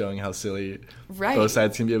 just like showing how silly both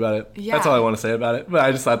sides can be about it. Yeah. That's all I want to say about it. But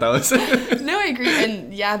I just thought that was No, I agree,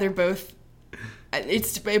 and yeah, they're both.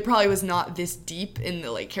 It probably was not this deep in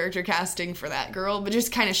the like character casting for that girl, but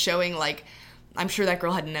just kind of showing like I'm sure that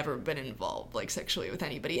girl had never been involved like sexually with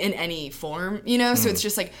anybody in any form, you know. So it's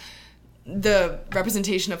just like the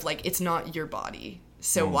representation of like it's not your body.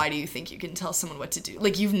 So why do you think you can tell someone what to do?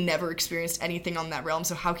 Like you've never experienced anything on that realm,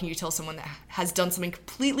 so how can you tell someone that has done something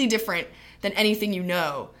completely different than anything you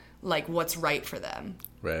know, like what's right for them?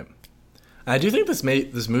 Right. I do think this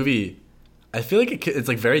movie, I feel like it's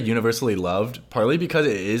like very universally loved, partly because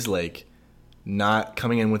it is like not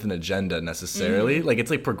coming in with an agenda necessarily. Like it's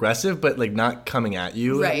like progressive, but like not coming at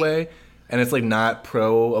you that way. And it's like not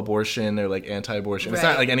pro-abortion or like anti-abortion. It's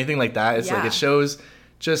not like anything like that. It's like it shows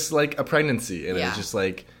just like a pregnancy, and it's just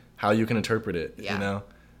like how you can interpret it. You know,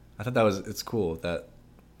 I thought it's cool that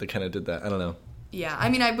they kind of did that. I don't know. Yeah, I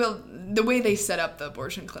mean, the way they set up the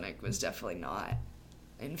abortion clinic was definitely not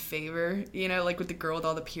in favor, you know, like with the girl with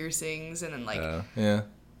all the piercings and then like, yeah.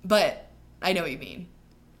 But I know what you mean.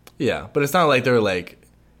 Yeah, but it's not like they're like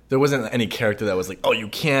there wasn't any character that was like, oh, you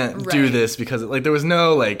can't do Right. this because like there was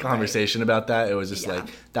no like conversation about that. It was just Yeah. like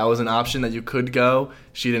that was an option that you could go.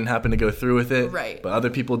 She didn't happen to go through with it, Right. but other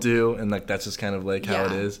people do, and like that's just kind of like how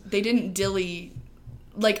it is. They didn't dilly.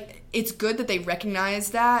 Like, it's good that they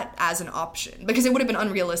recognize that as an option, because it would have been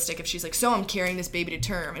unrealistic if she's like, so I'm carrying this baby to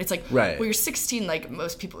term, and it's like, Right. well, you're 16, like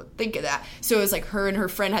most people would think of that. So it was like her and her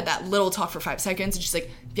friend had that little talk for 5 seconds, and she's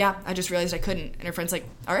like, yeah, I just realized I couldn't, and her friend's like,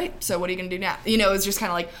 all right, so what are you gonna do now? You know, it's just kind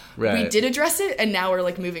of like, we Right. did address it, and now we're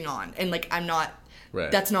like moving on, and like I'm not.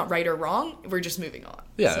 Right. That's not right or wrong. We're just moving on.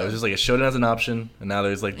 Yeah, So- it was just like it showed it as an option, and now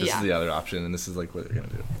there's like this Yeah. is the other option, and this is like what they're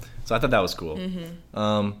gonna do. So I thought that was cool.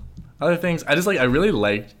 Mm-hmm. Other things, I really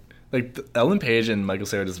liked Ellen Page and Michael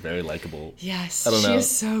Cera are just very likable. Yes, I don't she know. is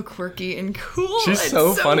so quirky and cool. She's It's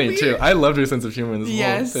so funny weird. too. I loved her sense of humor in this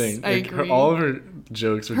Yes, whole thing. I Like, agree. all of her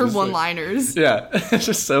jokes were Her just like- one-liners. yeah, it's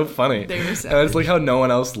just so funny. They were and savage. it's like how no one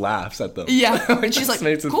else laughs at them. Yeah, Like, and she's that like,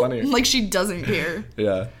 makes it cool. funnier. Like she doesn't care.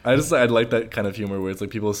 Yeah, I like that kind of humor where it's like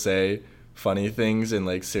people say funny things in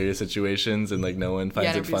like serious situations and like no one finds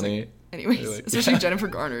and it everybody's funny. like- anyways, You're like, especially yeah. Jennifer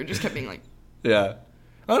Garner just kept being like, Yeah.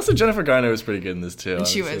 Honestly, Jennifer Garner was pretty good in this too. and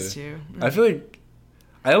she was honestly. too. I feel like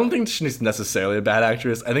I don't think she's necessarily a bad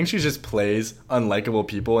actress. I think she just plays unlikable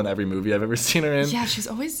people in every movie I've ever seen her in. Yeah, she's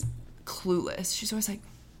always clueless. She's always like,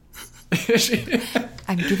 She-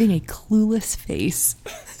 I'm giving a clueless face.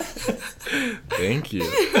 Thank you.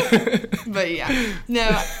 But yeah, no,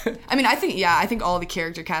 I mean, I think all the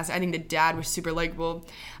character cast. I think the dad was super likable.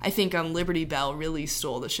 I think Liberty Bell really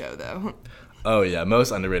stole the show though. Oh yeah,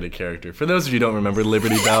 most underrated character. For those of you who don't remember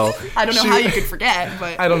Liberty Bell, I don't know she- how you could forget,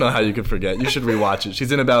 but I don't know how you could forget. You should rewatch it.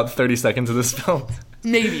 She's in about 30 seconds of this film.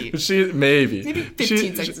 maybe. Maybe Maybe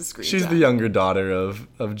 15 seconds of screen She's time. the younger daughter of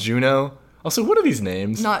Juno. Also, what are these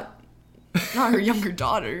names? Not her younger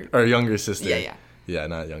daughter. Or younger sister. Yeah. Yeah,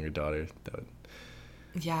 not younger daughter.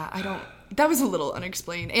 Yeah, I don't. That was a little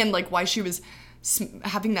unexplained, and like why she was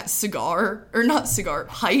having that cigar or not cigar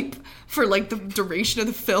pipe for like the duration of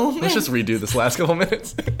the film. Let's just redo this last couple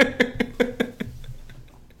minutes.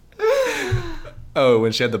 Oh,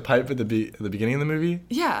 when she had the pipe at the beginning of the movie?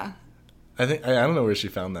 Yeah, I don't know where she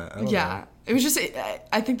found that. I don't yeah. know. It was just.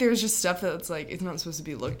 I think there was just stuff that's like it's not supposed to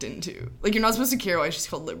be looked into. Like you're not supposed to care why she's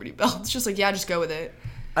called Liberty Bell. It's just like yeah, just go with it.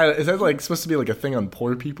 Is that like supposed to be like a thing on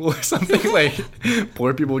poor people or something? Like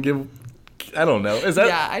poor people give. I don't know. Is that?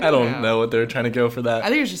 Yeah, I don't don't know. know what they're trying to go for that. I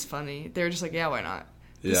think it was just funny. They were just like yeah, why not?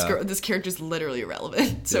 Yeah. This character's literally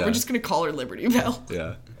irrelevant, so Yeah. we're just gonna call her Liberty Bell.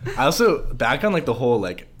 Yeah. I also back on like the whole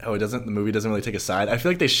like the movie doesn't really take a side. I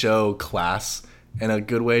feel like they show class in a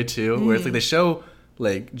good way too, where it's like they show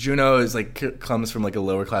like Juno is like comes from like a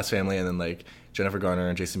lower class family, and then like Jennifer Garner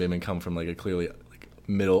and Jason Bateman come from like a clearly like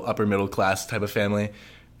upper middle class type of family,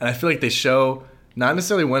 and I feel like they show not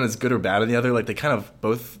necessarily one is good or bad than the other. Like they kind of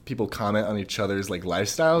both people comment on each other's like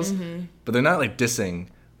lifestyles, but they're not like dissing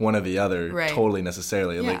one or the other Right. totally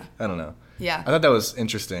necessarily. Yeah. Like I don't know. Yeah. I thought that was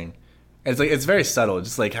interesting. And it's very subtle,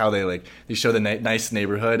 just like how they show the nice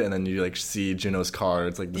neighborhood, and then you like see Juno's car.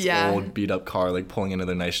 It's like this Yeah. old beat up car like pulling into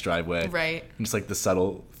their nice driveway. Right. And just like the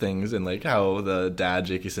subtle things, and like how the dad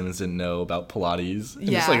J.K. Simmons didn't know about Pilates. And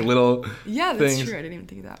Yeah. just like little Yeah, that's things. true. I didn't even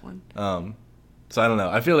think of that one. So I don't know.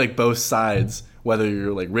 I feel like both sides, whether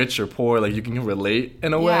you're like rich or poor, like you can relate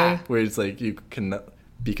in a way Yeah. where it's like you can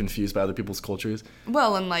be confused by other people's cultures.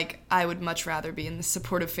 Well, and like I would much rather be in the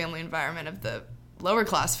supportive family environment of the lower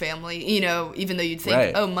class family, you know, even though you'd think,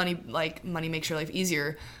 Right. oh, money makes your life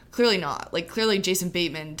easier. Clearly not. Like clearly Jason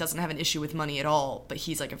Bateman doesn't have an issue with money at all, but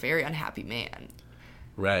he's like a very unhappy man.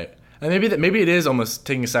 Right. And maybe it is almost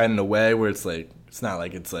taking a side in a way where it's like it's not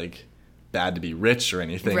like it's like bad to be rich or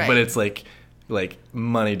anything, Right. but it's like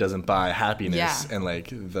money doesn't buy happiness, Yeah. and like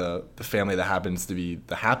the family that happens to be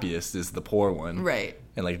the happiest is the poor one. Right.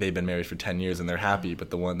 And like they've been married for 10 years and they're happy,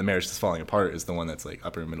 but the marriage that's falling apart is the one that's like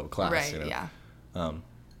upper middle class. Right, You know? yeah.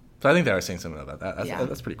 So I think they were saying something about that. Yeah.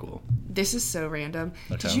 That's pretty cool. This is so random.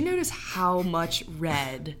 Okay. Did you notice how much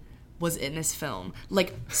red was in this film?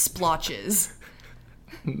 Like splotches.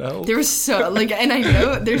 No. There was so like, and I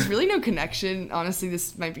know there's really no connection. Honestly,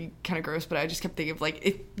 this might be kind of gross, but I just kept thinking of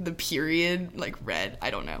like the period, like red.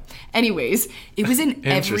 I don't know. Anyways, it was in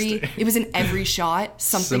every shot.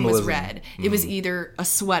 Something was Symbolism. red. It was either a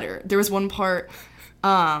sweater. There was one part.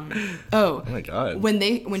 Oh my god. When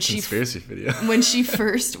she Conspiracy video. when she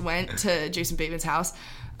first went to Jason Bateman's house,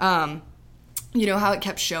 you know how it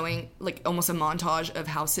kept showing like almost a montage of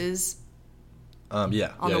houses Yeah. on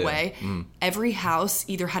yeah, the yeah. way. Every house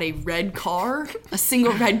either had a red car, a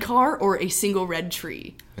single red car, or a single red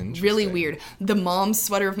tree. Really Interesting. weird. The mom's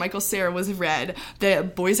sweater of Michael Cera was red.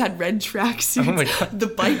 The boys had red tracksuits. Oh my God. The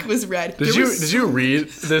bike was red. Did you read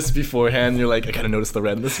this beforehand? You're like, I kind of noticed the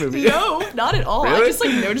red in this movie. No, not at all. I Really? just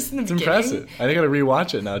like noticed in the It's beginning. impressive. I think I gotta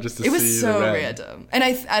rewatch it now just to see It was so the red. random, and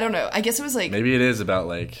I don't know. I guess it was like Maybe it is about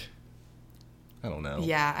like, I don't know.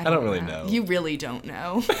 yeah. I don't really know. You really don't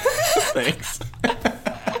know. Thanks.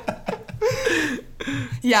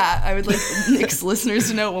 Yeah, I would like Nick's listeners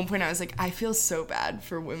to know at one point I was like, I feel so bad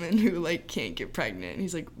for women who like can't get pregnant. And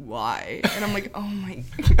he's like, why? And I'm like, oh my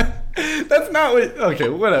That's not what. Okay,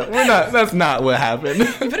 whatever. We're not. That's not what happened. you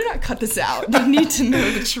better not cut this out. They need to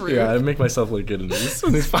know the truth. Yeah, I make myself look good in these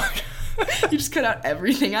podcasts. You just cut out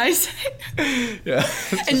everything I say. Yeah.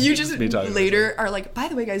 And you just me talking later are like, by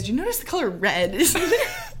the way, guys, do you notice the color red?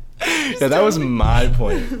 Yeah, that was my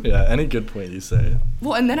point. Yeah, any good point you say.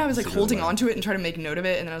 Well, and then I was like It's a good holding one. on to it and trying to make note of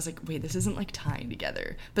it, and then I was like, wait, this isn't like tying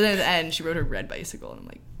together. But then at the end, she wrote her red bicycle, and I'm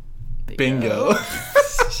like, Bingo.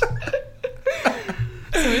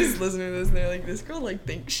 Somebody's listening to this, and they're like, this girl like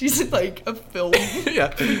thinks she's like a film Yeah.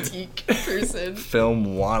 critique person. Film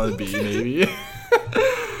wannabe, maybe.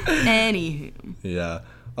 Anywho. Yeah.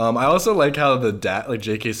 I also like how the dad, like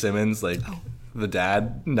J.K. Simmons, like the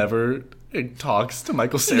dad never talks to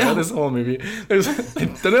Michael Cera No. this whole movie. They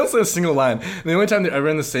don't say a single line. And the only time they're ever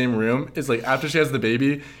in the same room is like after she has the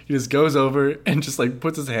baby, he just goes over and just like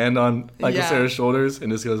puts his hand on Michael Yeah. Cera's shoulders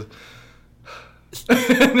and just goes,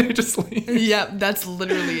 and they just leave. Yep, that's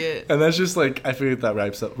literally it. And that's just like, I feel like that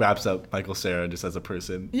wraps up Michael Cera just as a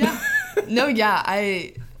person. Yeah. No, yeah,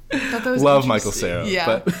 I thought that was Love Michael interesting. Cera,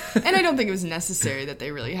 Yeah. but- And I don't think it was necessary that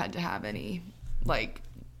they really had to have any like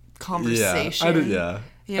conversation. Yeah, I did. Yeah,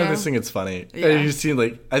 Yeah. I just think it's funny. Yeah. And you see,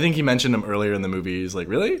 like, I think he mentioned him earlier in the movie. He's like,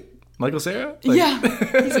 "Really, Michael Cera?" Like, Yeah.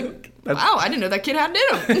 He's like, wow, I didn't know that kid had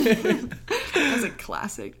it in him. That was a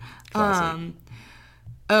classic. Classic.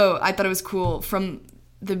 Oh, I thought it was cool. From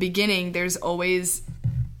the beginning, there's always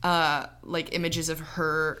like images of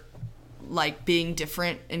her like being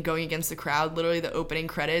different and going against the crowd. Literally the opening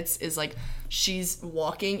credits is like she's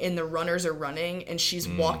walking and the runners are running and she's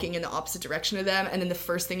walking in the opposite direction of them, and then the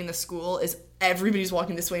first thing in the school is everybody's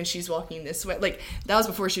walking this way and she's walking this way. Like that was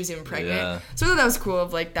before she was even pregnant. Yeah. So I thought that was cool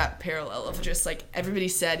of like that parallel of just like everybody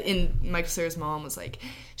said, in Michael Cera's mom was like,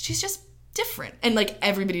 she's just different, and like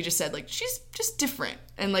everybody just said like she's just different,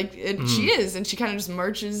 and like she is, and she kind of just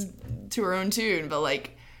marches to her own tune, but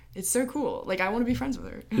like it's so cool. Like I want to be friends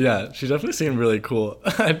with her. Yeah, she definitely seemed really cool.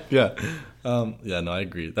 Yeah. Yeah, no, I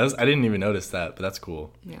agree. I didn't even notice that, but that's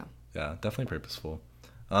cool. Yeah. Yeah, definitely purposeful.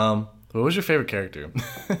 What was your favorite character?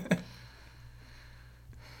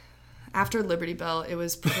 After Liberty Bell, it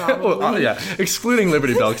was probably Oh, yeah, excluding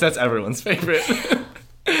Liberty Bell, because that's everyone's favorite.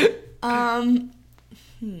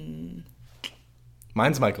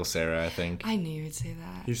 Mine's Michael Cera, I think. I knew you'd say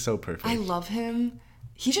that. He's so perfect. I love him.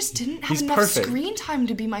 He just didn't have He's enough perfect. screen time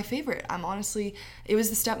to be my favorite. I'm honestly, it was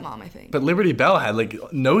the stepmom, I think. But Liberty Bell had like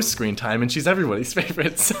no screen time, and she's everybody's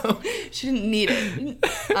favorite. So She didn't need it.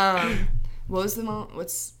 What was the mom?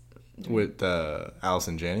 What's with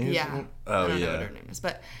Allison Janney. yeah? Oh I don't know yeah. what her name is,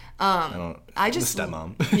 but don't. I just The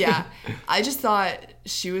stepmom. yeah, I just thought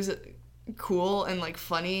she was cool and like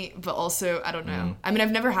funny, but also I don't know. I mean,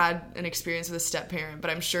 I've never had an experience with a step parent,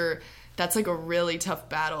 but I'm sure that's like a really tough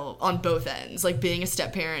battle on both ends, like being a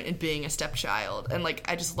step parent and being a stepchild. And like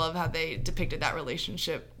I just love how they depicted that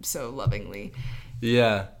relationship so lovingly.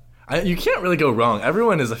 Yeah. You can't really go wrong.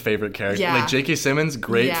 Everyone is a favorite character. Yeah. Like J.K. Simmons,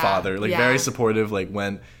 great Yeah, father. Like yeah. very supportive. Like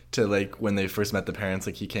when they first met the parents,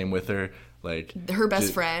 like he came with her. Like Her best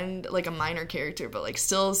ju- friend, like a minor character, but like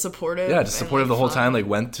still supportive. Yeah, just and, supportive like, the whole fun. time. Like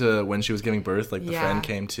went to when she was giving birth. Like the Yeah. friend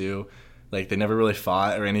came too. Like they never really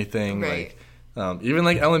fought or anything. Right. Like even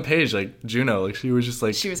like Ellen Page, like Juno, like she was just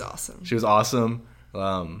like She was awesome. She was awesome.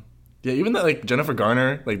 Yeah, even that like Jennifer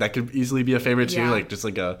Garner, like that could easily be a favorite too. Yeah. Like just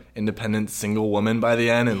like a independent single woman by the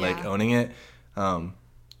end and like Yeah. owning it.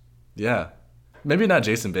 Yeah, maybe not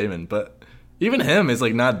Jason Bateman, but even him is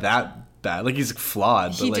like not that bad. Like he's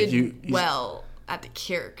flawed, He but like did he's, well at the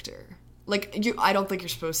character. Like I don't think you're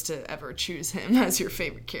supposed to ever choose him as your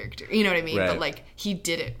favorite character. You know what I mean? Right. But like he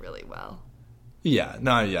did it really well. Yeah,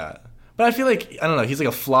 no, yeah. But I feel like I don't know. He's like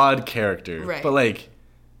a flawed character, Right. but like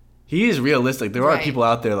he is realistic. There are Right. people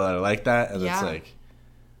out there that are like that, and it's Yeah. like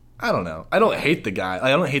I don't know. I don't hate the guy.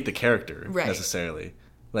 I don't hate the character Right. necessarily.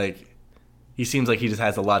 Like he seems like he just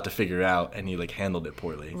has a lot to figure out, and he like handled it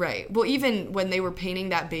poorly. Right. Well, even when they were painting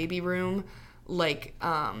that baby room, like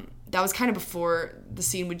that was kind of before the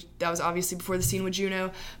scene with, that was obviously before the scene with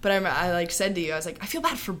Juno, but I like said to you, I was like, I feel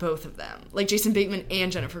bad for both of them, like Jason Bateman and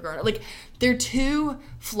Jennifer Garner. Like, they're two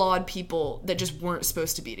flawed people that just weren't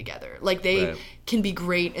supposed to be together. Like, they can be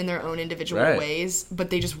great in their own individual ways, but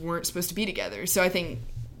they just weren't supposed to be together. So I think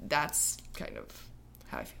that's kind of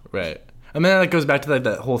how I feel. Right. I mean, that goes back to like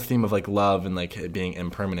that whole theme of like love and like it being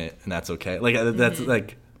impermanent, and that's okay. Like, that's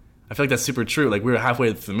like, I feel like that's super true. Like, we were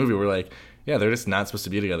halfway through the movie, we're like, yeah, they're just not supposed to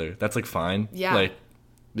be together. That's like fine. Yeah. Like,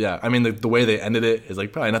 yeah. I mean, the way they ended it is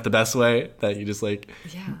like probably not the best way, that you just like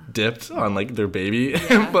dipped on like their baby,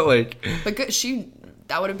 but like, but good,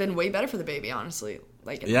 that would have been way better for the baby, honestly.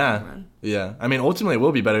 Like, in the long run. Yeah. I mean, ultimately, it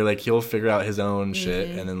will be better. Like, he'll figure out his own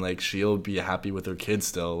shit, and then like she'll be happy with her kids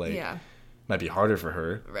still. Like, might be harder for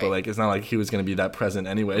her, but like it's not like he was going to be that present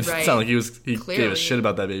anyway. It's not like he gave a shit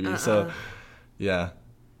about that baby. So, yeah,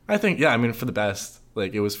 I think I mean, for the best.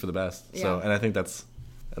 Like, it was for the best. So, and I think that's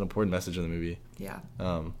an important message in the movie. Yeah.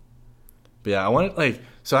 But yeah, I wanted, like,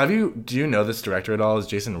 so do you know this director at all? Is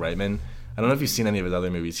Jason Reitman? I don't know if you've seen any of his other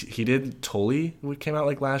movies. He did Tully, which came out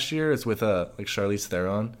like last year. It's with like Charlize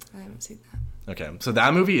Theron. I haven't seen that. Okay, so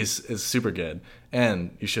that movie is super good,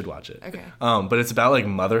 and you should watch it. Okay. But it's about like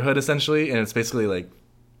motherhood essentially, and it's basically like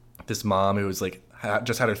this mom who was like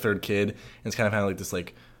just had her third kid, and it's kind of like this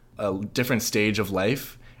like a different stage of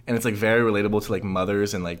life. And it's like very relatable to like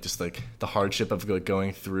mothers and like just like the hardship of like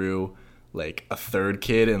going through like a third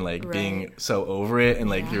kid and like being so over it, and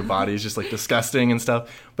like your body's just like disgusting and stuff.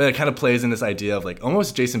 But it kind of plays in this idea of like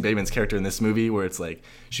almost Jason Bateman's character in this movie, where it's like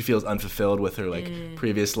she feels unfulfilled with her like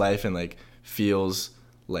previous life, and like feels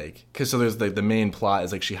like, because so there's like the main plot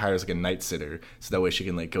is like she hires like a night sitter so that way she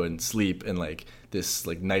can like go and sleep, and like this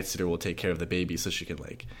like night sitter will take care of the baby so she can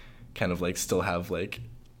like kind of like still have like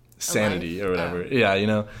sanity or whatever. Yeah, you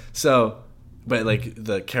know. So, but like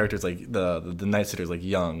the character's like the night sitter's like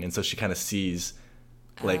young, and so she kind of sees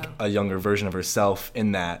like a younger version of herself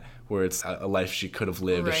in that, where it's a life she could have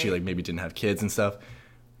lived if she like maybe didn't have kids and stuff.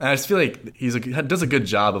 And I just feel like he does a good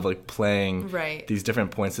job of like playing these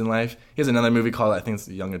different points in life. He has another movie called, I think it's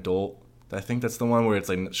Young Adult. I think that's the one where it's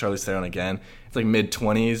like Charlize Theron again. It's like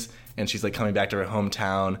mid-20s, and she's like coming back to her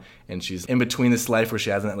hometown, and she's in between this life where she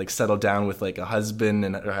hasn't like settled down with like a husband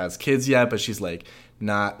and or has kids yet, but she's like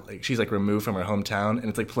not like, she's like removed from her hometown, and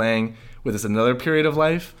it's like playing with this another period of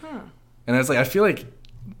life. And it's like, I feel like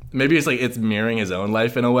maybe it's like it's mirroring his own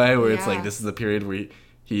life in a way where it's like this is a period where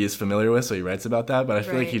he is familiar with, so he writes about that. But I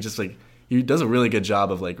feel like he just like he does a really good job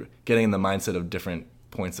of like getting in the mindset of different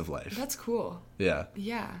points of life. That's cool. Yeah.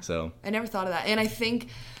 So I never thought of that. And I think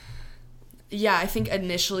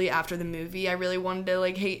initially after the movie I really wanted to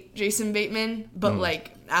like hate Jason Bateman, but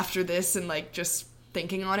like after this and like just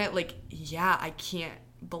thinking on it, like I can't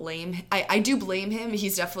blame I do blame him. He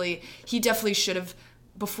definitely should have,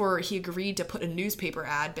 before he agreed to put a newspaper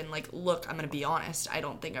ad, been like, look, I'm gonna be honest, I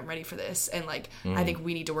don't think I'm ready for this, and like I think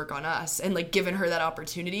we need to work on us, and like given her that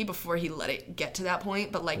opportunity before he let it get to that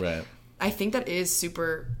point. But like I think that is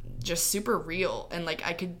super real, and like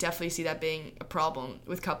I could definitely see that being a problem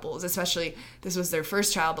with couples, especially this was their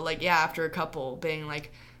first child, but like after a couple being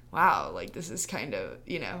like, wow, like this is kind of,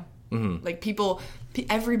 you know, like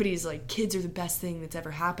everybody's like, kids are the best thing that's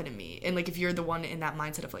ever happened to me, and like if you're the one in that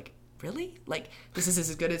mindset of like, really, like this is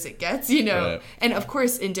as good as it gets, you know. And of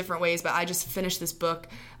course in different ways, but I just finished this book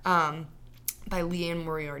by Leanne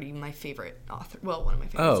Moriarty, my favorite author, well, one of my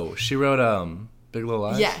favorites. Oh, she wrote Big Little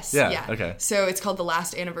Lies? Yes. Yeah. Okay. So it's called The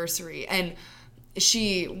Last Anniversary, and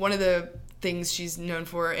one of the things she's known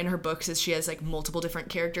for in her books is she has like multiple different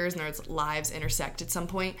characters, and their lives intersect at some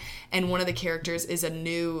point. And one of the characters is a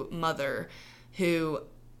new mother who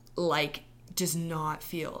like does not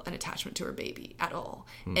feel an attachment to her baby at all.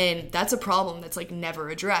 And that's a problem that's like never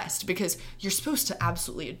addressed, because you're supposed to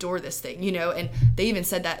absolutely adore this thing, you know. And they even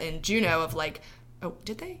said that in Juno of like, oh,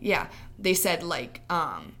 did they? Yeah. They said like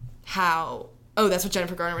how, oh, that's what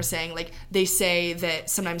Jennifer Garner was saying. Like, they say that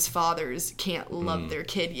sometimes fathers can't love their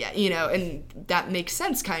kid yet, you know, and that makes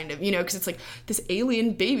sense kind of, you know, because it's like this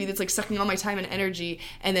alien baby that's like sucking all my time and energy,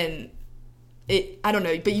 and then I don't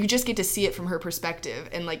know, but you just get to see it from her perspective,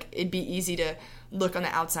 and like it'd be easy to look on the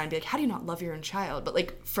outside and be like, how do you not love your own child? But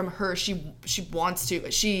like from her, she wants to.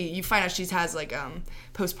 You find out she has like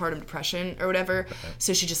postpartum depression or whatever,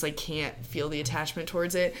 so she just like can't feel the attachment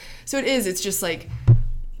towards it. So it's just like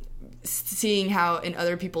seeing how in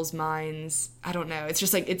other people's minds, I don't know, it's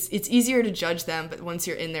just like it's easier to judge them, but once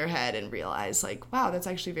you're in their head and realize like, wow, that's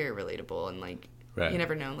actually very relatable, and like you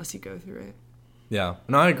never know unless you go through it. Yeah,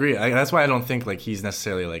 no, I agree. That's why I don't think like he's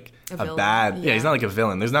necessarily like a bad. Yeah, he's not like a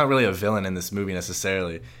villain. There's not really a villain in this movie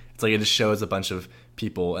necessarily. It's It's like it just shows a bunch of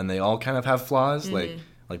people, and they all kind of have flaws. Like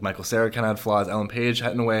Michael Cera kind of had flaws. Ellen Page,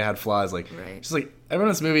 in a way, had flaws. Like, just like everyone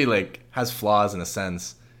in this movie like has flaws in a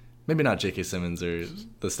sense. Maybe not J.K. Simmons or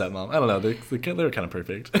the stepmom. I don't know. They were kind of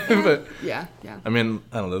perfect. But yeah. I mean,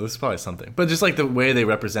 I don't know. There's probably something. But just like the way they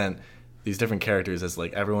represent these different characters as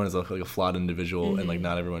like everyone is like a flawed individual, and like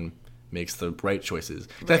not everyone makes the right choices.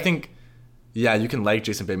 I think, yeah, you can like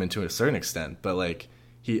Jason Bateman to a certain extent, but like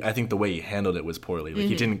I think the way he handled it was poorly. Like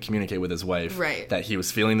he didn't communicate with his wife that he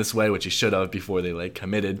was feeling this way, which he should have before they like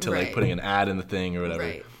committed to like putting an ad in the thing or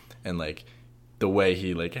whatever. And like the way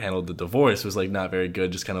he like handled the divorce was like not very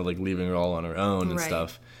good, just kind of like leaving her all on her own and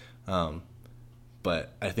stuff.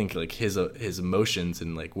 But I think like his emotions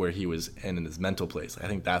and like where he was in his mental place, I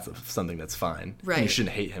think that's something that's fine. And you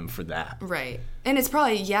shouldn't hate him for that. Right. And it's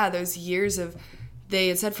probably, those years of, they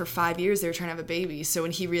had said for 5 years they were trying to have a baby. So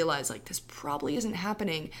when he realized like this probably isn't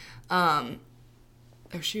happening, oh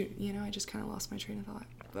shoot, I just kind of lost my train of thought.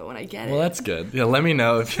 But when I get it. Well, that's good. Yeah, let me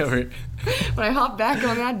know if you ever. When I hop back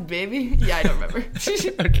on that baby. Yeah, I don't remember.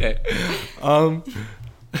 Okay.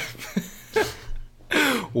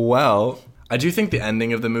 Well, I do think the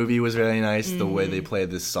ending of the movie was very nice. The way they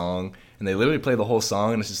played this song, and they literally play the whole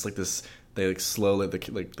song, and it's just like this. They like slowly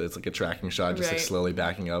it's like a tracking shot, just like slowly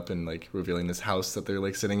backing up and like revealing this house that they're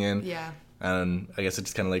like sitting in. Yeah. And I guess it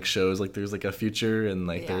just kind of like shows like there's like a future and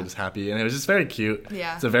like they're just happy, and it was just very cute.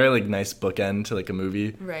 Yeah. It's a very like nice bookend to like a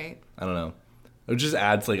movie. Right. I don't know. It just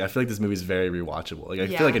adds like I feel like this movie's very rewatchable. Like I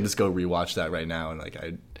feel like I just go rewatch that right now, and like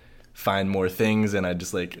I find more things, and I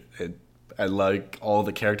just like I like all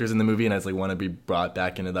the characters in the movie, and I just like want to be brought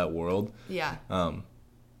back into that world. Yeah.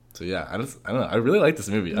 So yeah, I don't know. I really like this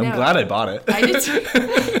movie. I'm glad I bought it. I did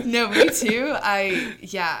too. No, me too. I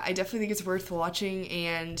definitely think it's worth watching,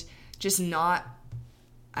 and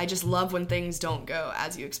I just love when things don't go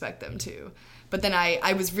as you expect them to. But then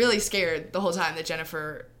I was really scared the whole time that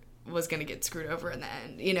Jennifer was going to get screwed over in the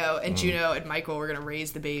end, and Juno and Michael were going to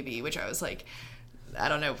raise the baby, which I was like, I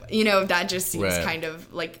don't know. That just seems kind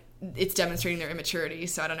of like it's demonstrating their immaturity.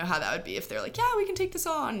 So I don't know how that would be if they're like, yeah, we can take this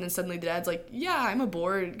on. And then suddenly the dad's like, yeah, I'm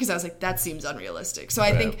aboard. Because I was like, that seems unrealistic. So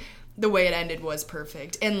I think the way it ended was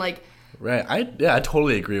perfect. And like... Right. I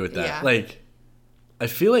totally agree with that. Yeah. Like, I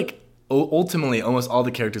feel like ultimately almost all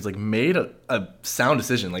the characters like made a sound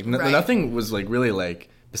decision. Like nothing was like really like,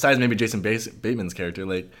 besides maybe Jason Bateman's character,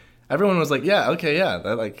 like everyone was like, yeah, okay, yeah,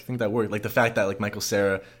 that, like, I think that worked. Like the fact that like Michael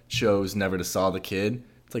Cera chose never to saw the kid.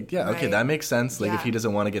 It's like, yeah, okay, that makes sense. Like if he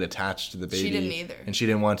doesn't want to get attached to the baby. She didn't either. And she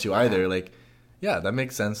didn't want to either. Like, yeah, that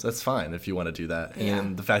makes sense. That's fine if you want to do that.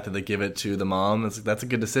 And the fact that they give it to the mom, that's a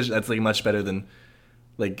good decision. That's like much better than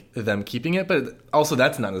like them keeping it. But also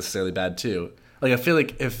that's not necessarily bad too. Like I feel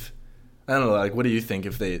like if, I don't know, like what do you think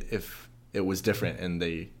if it was different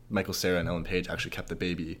and Michael Cera and Ellen Page actually kept the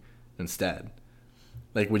baby instead?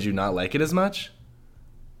 Like, would you not like it as much?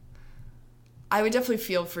 I would definitely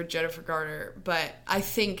feel for Jennifer Garner, but I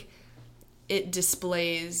think it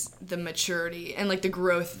displays the maturity and like the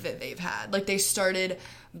growth that they've had. Like they started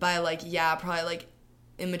by like, probably like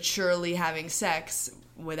immaturely having sex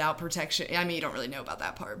without protection. I mean, you don't really know about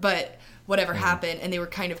that part, but whatever happened, and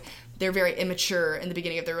they're very immature in the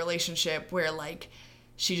beginning of their relationship where like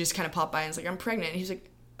she just kind of popped by and was like, I'm pregnant. And he's like,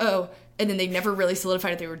 oh. And then they never really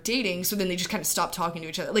solidified if they were dating, so then they just kind of stopped talking to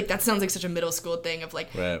each other. Like, that sounds like such a middle school thing of like,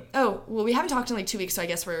 oh, well, we haven't talked in like 2 weeks, so I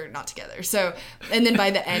guess we're not together. So, and then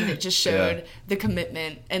by the end, it just showed the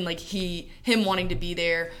commitment and like him wanting to be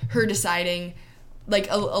there, her deciding, like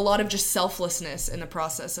a lot of just selflessness in the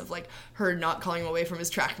process of like her not calling him away from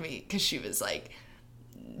his track meet because she was like,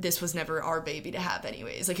 this was never our baby to have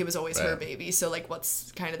anyways. Like, it was always her baby, so like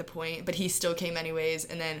what's kind of the point? But he still came anyways,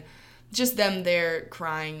 and then just them there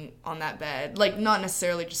crying on that bed. Like, not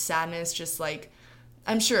necessarily just sadness, just, like,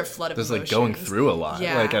 I'm sure a flood of emotions. Just, like, going through a lot,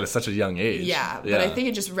 like, at such a young age. Yeah, but I think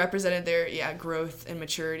it just represented their, growth and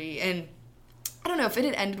maturity. And I don't know, if it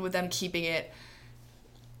had ended with them keeping it,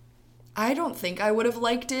 I don't think I would have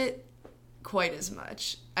liked it quite as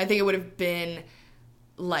much. I think it would have been,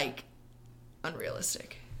 like,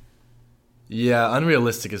 unrealistic. Yeah,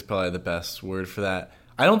 unrealistic is probably the best word for that.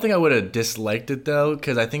 I don't think I would have disliked it, though,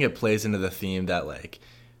 because I think it plays into the theme that, like,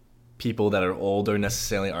 people that are older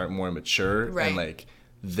necessarily aren't more mature. Right. And, like,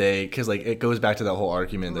 because, like, it goes back to that whole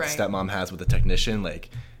argument that stepmom has with the technician.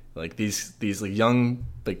 Like these like, young,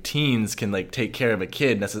 like, teens can, like, take care of a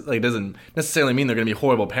kid. Like, doesn't necessarily mean they're going to be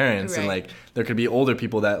horrible parents. Right. And, like, there could be older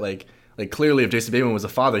people that, like, clearly if Jason Bateman was a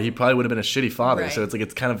father, he probably would have been a shitty father. Right. So it's, like,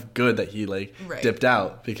 it's kind of good that he, like, dipped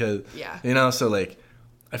out because, so, like,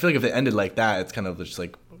 I feel like if it ended like that, it's kind of just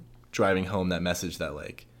like driving home that message that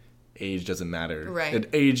like age doesn't matter. Right.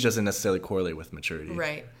 Age doesn't necessarily correlate with maturity.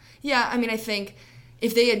 Right. Yeah, I mean, I think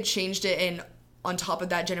if they had changed it and on top of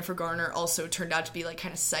that, Jennifer Garner also turned out to be like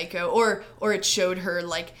kind of psycho, or it showed her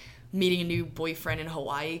like meeting a new boyfriend in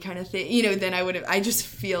Hawaii kind of thing, you know, then I just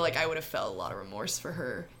feel like I would have felt a lot of remorse for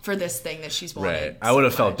her for this thing that she's wanted. Right. I would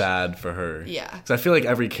have felt bad for her. Yeah. Because I feel like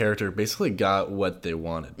every character basically got what they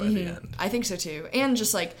wanted by the end. I think so too. And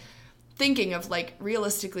just like thinking of like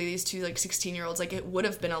realistically these two like 16-year-olds, like it would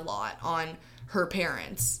have been a lot on her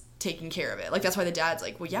parents taking care of it. Like that's why the dad's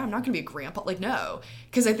like, well, yeah, I'm not gonna be a grandpa. Like, no.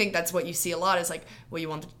 Because I think that's what you see a lot is like, well, you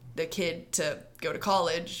want the kid to go to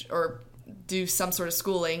college or do some sort of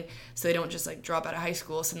schooling so they don't just like drop out of high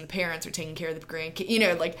school, so then the parents are taking care of the grandkid, you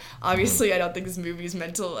know, like obviously I don't think this movie is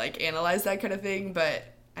meant to like analyze that kind of thing, but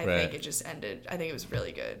I think it just ended, I think it was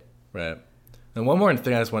really good. Right. And one more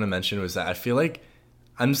thing I just want to mention was that I feel like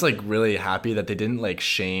I'm just like really happy that they didn't like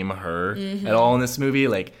shame her at all in this movie.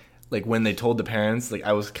 Like when they told the parents, like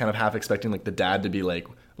I was kind of half expecting like the dad to be like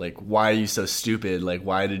why are you so stupid, like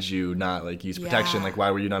why did you not like use protection, like why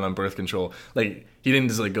were you not on birth control. Like he didn't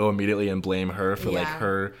just like go immediately and blame her for like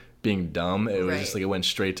her being dumb. It was just like it went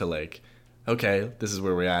straight to like, okay, this is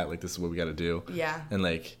where we're at, like this is what we got to do. And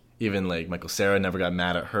like even like Michael Cera never got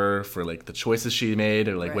mad at her for like the choices she made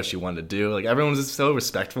or like what she wanted to do. Like everyone was just so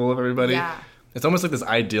respectful of everybody. It's almost like this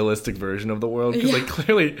idealistic version of the world because like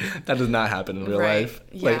clearly that does not happen in real life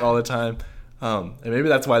like all the time. And maybe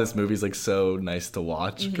that's why this movie's like so nice to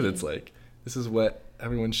watch because it's like this is what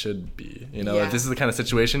everyone should be, you know. If this is the kind of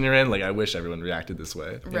situation you're in, like I wish everyone reacted this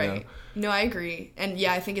way, you know? No, I agree. And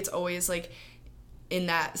yeah, I think it's always like in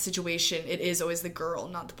that situation it is always the girl,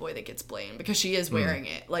 not the boy, that gets blamed because she is wearing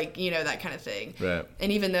it, like, you know, that kind of thing.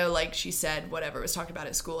 And even though like she said whatever was talked about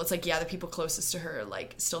at school, it's like the people closest to her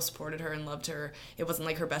like still supported her and loved her. It wasn't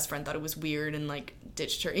like her best friend thought it was weird and like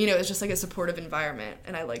ditched her, you know. It's just like a supportive environment,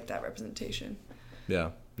 and I like that representation.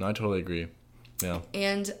 No, I totally agree.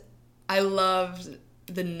 And I loved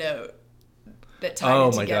the note that tied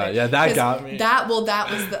it together. God, yeah, that got me. That was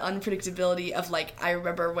the unpredictability of like, I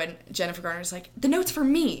remember when Jennifer Garner's like, the note's for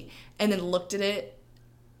me, and then looked at it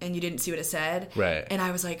and you didn't see what it said. And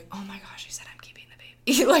I was like, oh my gosh, she said I'm keeping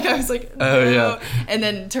the baby. Like I was like, no. And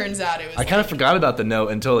then turns out it was I kind of forgot about the note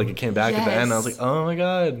until like it came back at the end and I was like, oh my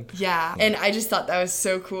god. And I just thought that was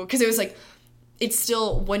so cool because it was like, it's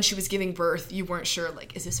still, when she was giving birth, you weren't sure,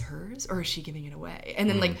 like, is this hers or is she giving it away? And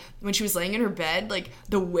then, like, when she was laying in her bed, like,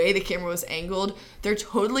 the way the camera was angled, there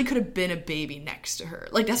totally could have been a baby next to her.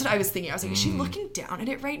 Like, that's what I was thinking. I was like, is she looking down at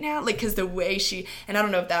it right now? Like, because the way she, and I don't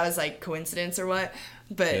know if that was, like, coincidence or what,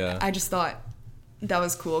 but I just thought that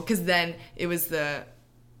was cool. Because then it was the,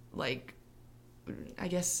 like, I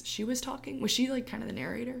guess she was talking. Was she, like, kind of the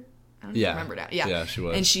narrator? I don't remember now. Yeah, she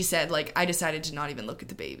was. And she said, like, I decided to not even look at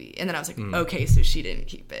the baby. And then I was like, okay, so she didn't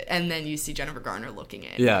keep it. And then you see Jennifer Garner looking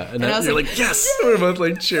at it. And then I was like, yes! We're both,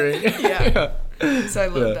 like, cheering. So I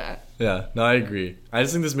love that. No, I agree. I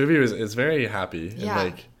just think this movie is very happy. And,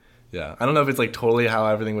 like, I don't know if it's, like, totally how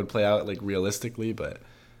everything would play out, like, realistically, but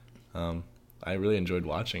I really enjoyed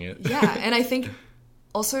watching it. And I think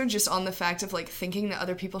also just on the fact of, like, thinking that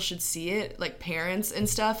other people should see it, like, parents and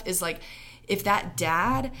stuff, is, like, if that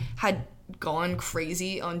dad had gone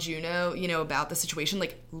crazy on Juno, you know, about the situation,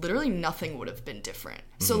 like, literally nothing would have been different.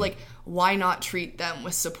 So, like, why not treat them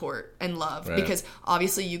with support and love? Because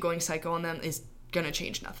obviously you going psycho on them is gonna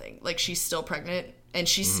change nothing. Like, she's still pregnant, and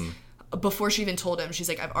she's, before she even told him, she's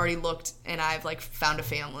like, I've already looked, and I've, like, found a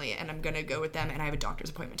family, and I'm gonna go with them, and I have a doctor's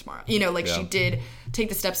appointment tomorrow. You know, like, she did take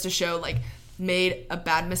the steps to show, like, made a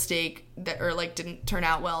bad mistake that, or, like, didn't turn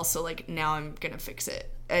out well, so, like, now I'm gonna fix it.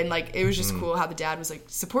 And, like, it was just cool how the dad was, like,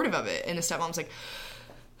 supportive of it. And the stepmom's like,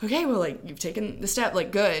 okay, well, like, you've taken the step,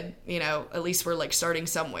 like, good. You know, at least we're, like, starting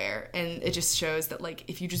somewhere. And it just shows that, like,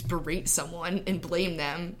 if you just berate someone and blame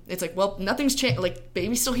them, it's like, well, nothing's changed. Like,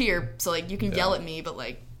 baby's still here. So, like, you can yell at me, but,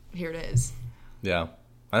 like, here it is.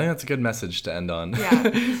 I think that's a good message to end on.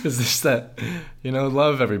 It's just that, you know,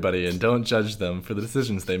 love everybody and don't judge them for the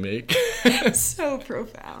decisions they make. So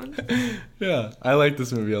profound. I like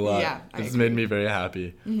this movie a lot. It's made me very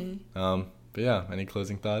happy. But yeah, any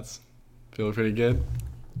closing thoughts? Feel pretty good?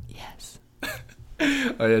 Yes.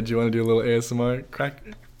 Oh yeah, do you want to do a little ASMR? Crack.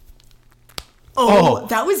 Oh,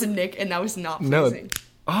 that was Nick, and that was not pleasing.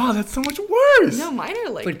 Oh, that's so much worse. No, mine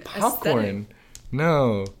are it's like popcorn. Aesthetic.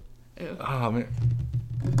 No. Ew. Oh man.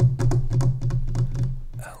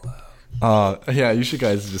 Yeah, you should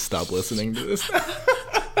guys just stop listening to this.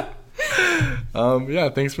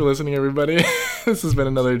 Thanks for listening, everybody. This has been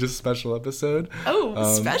another just special episode.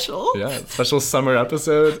 Special? Yeah, special summer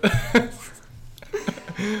episode.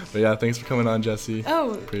 But yeah, thanks for coming on, Jesse.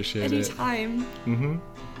 Oh, appreciate anytime. it.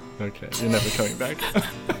 Okay, you're never coming back.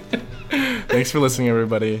 Thanks for listening,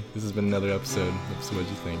 everybody. This has been another episode. So what'd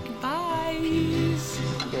you think? Bye.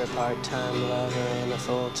 You're a part-time lover and a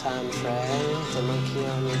full-time friend. The monkey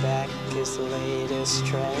on your back is the latest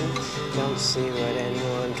trend. Don't see what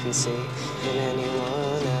anyone can see in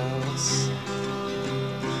anyone else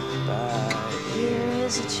but you. Here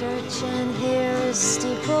is a church and here is a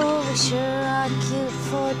steeple. We sure are cute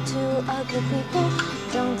for two ugly people.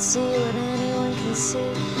 Don't see what anyone can see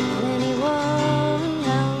in anyone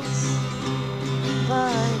else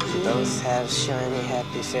but you. Both have shiny,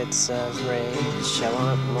 happy fits of rage. I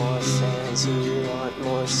want more fans, you want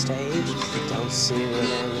more stage. Don't see what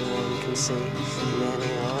anyone can see in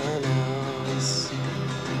anyone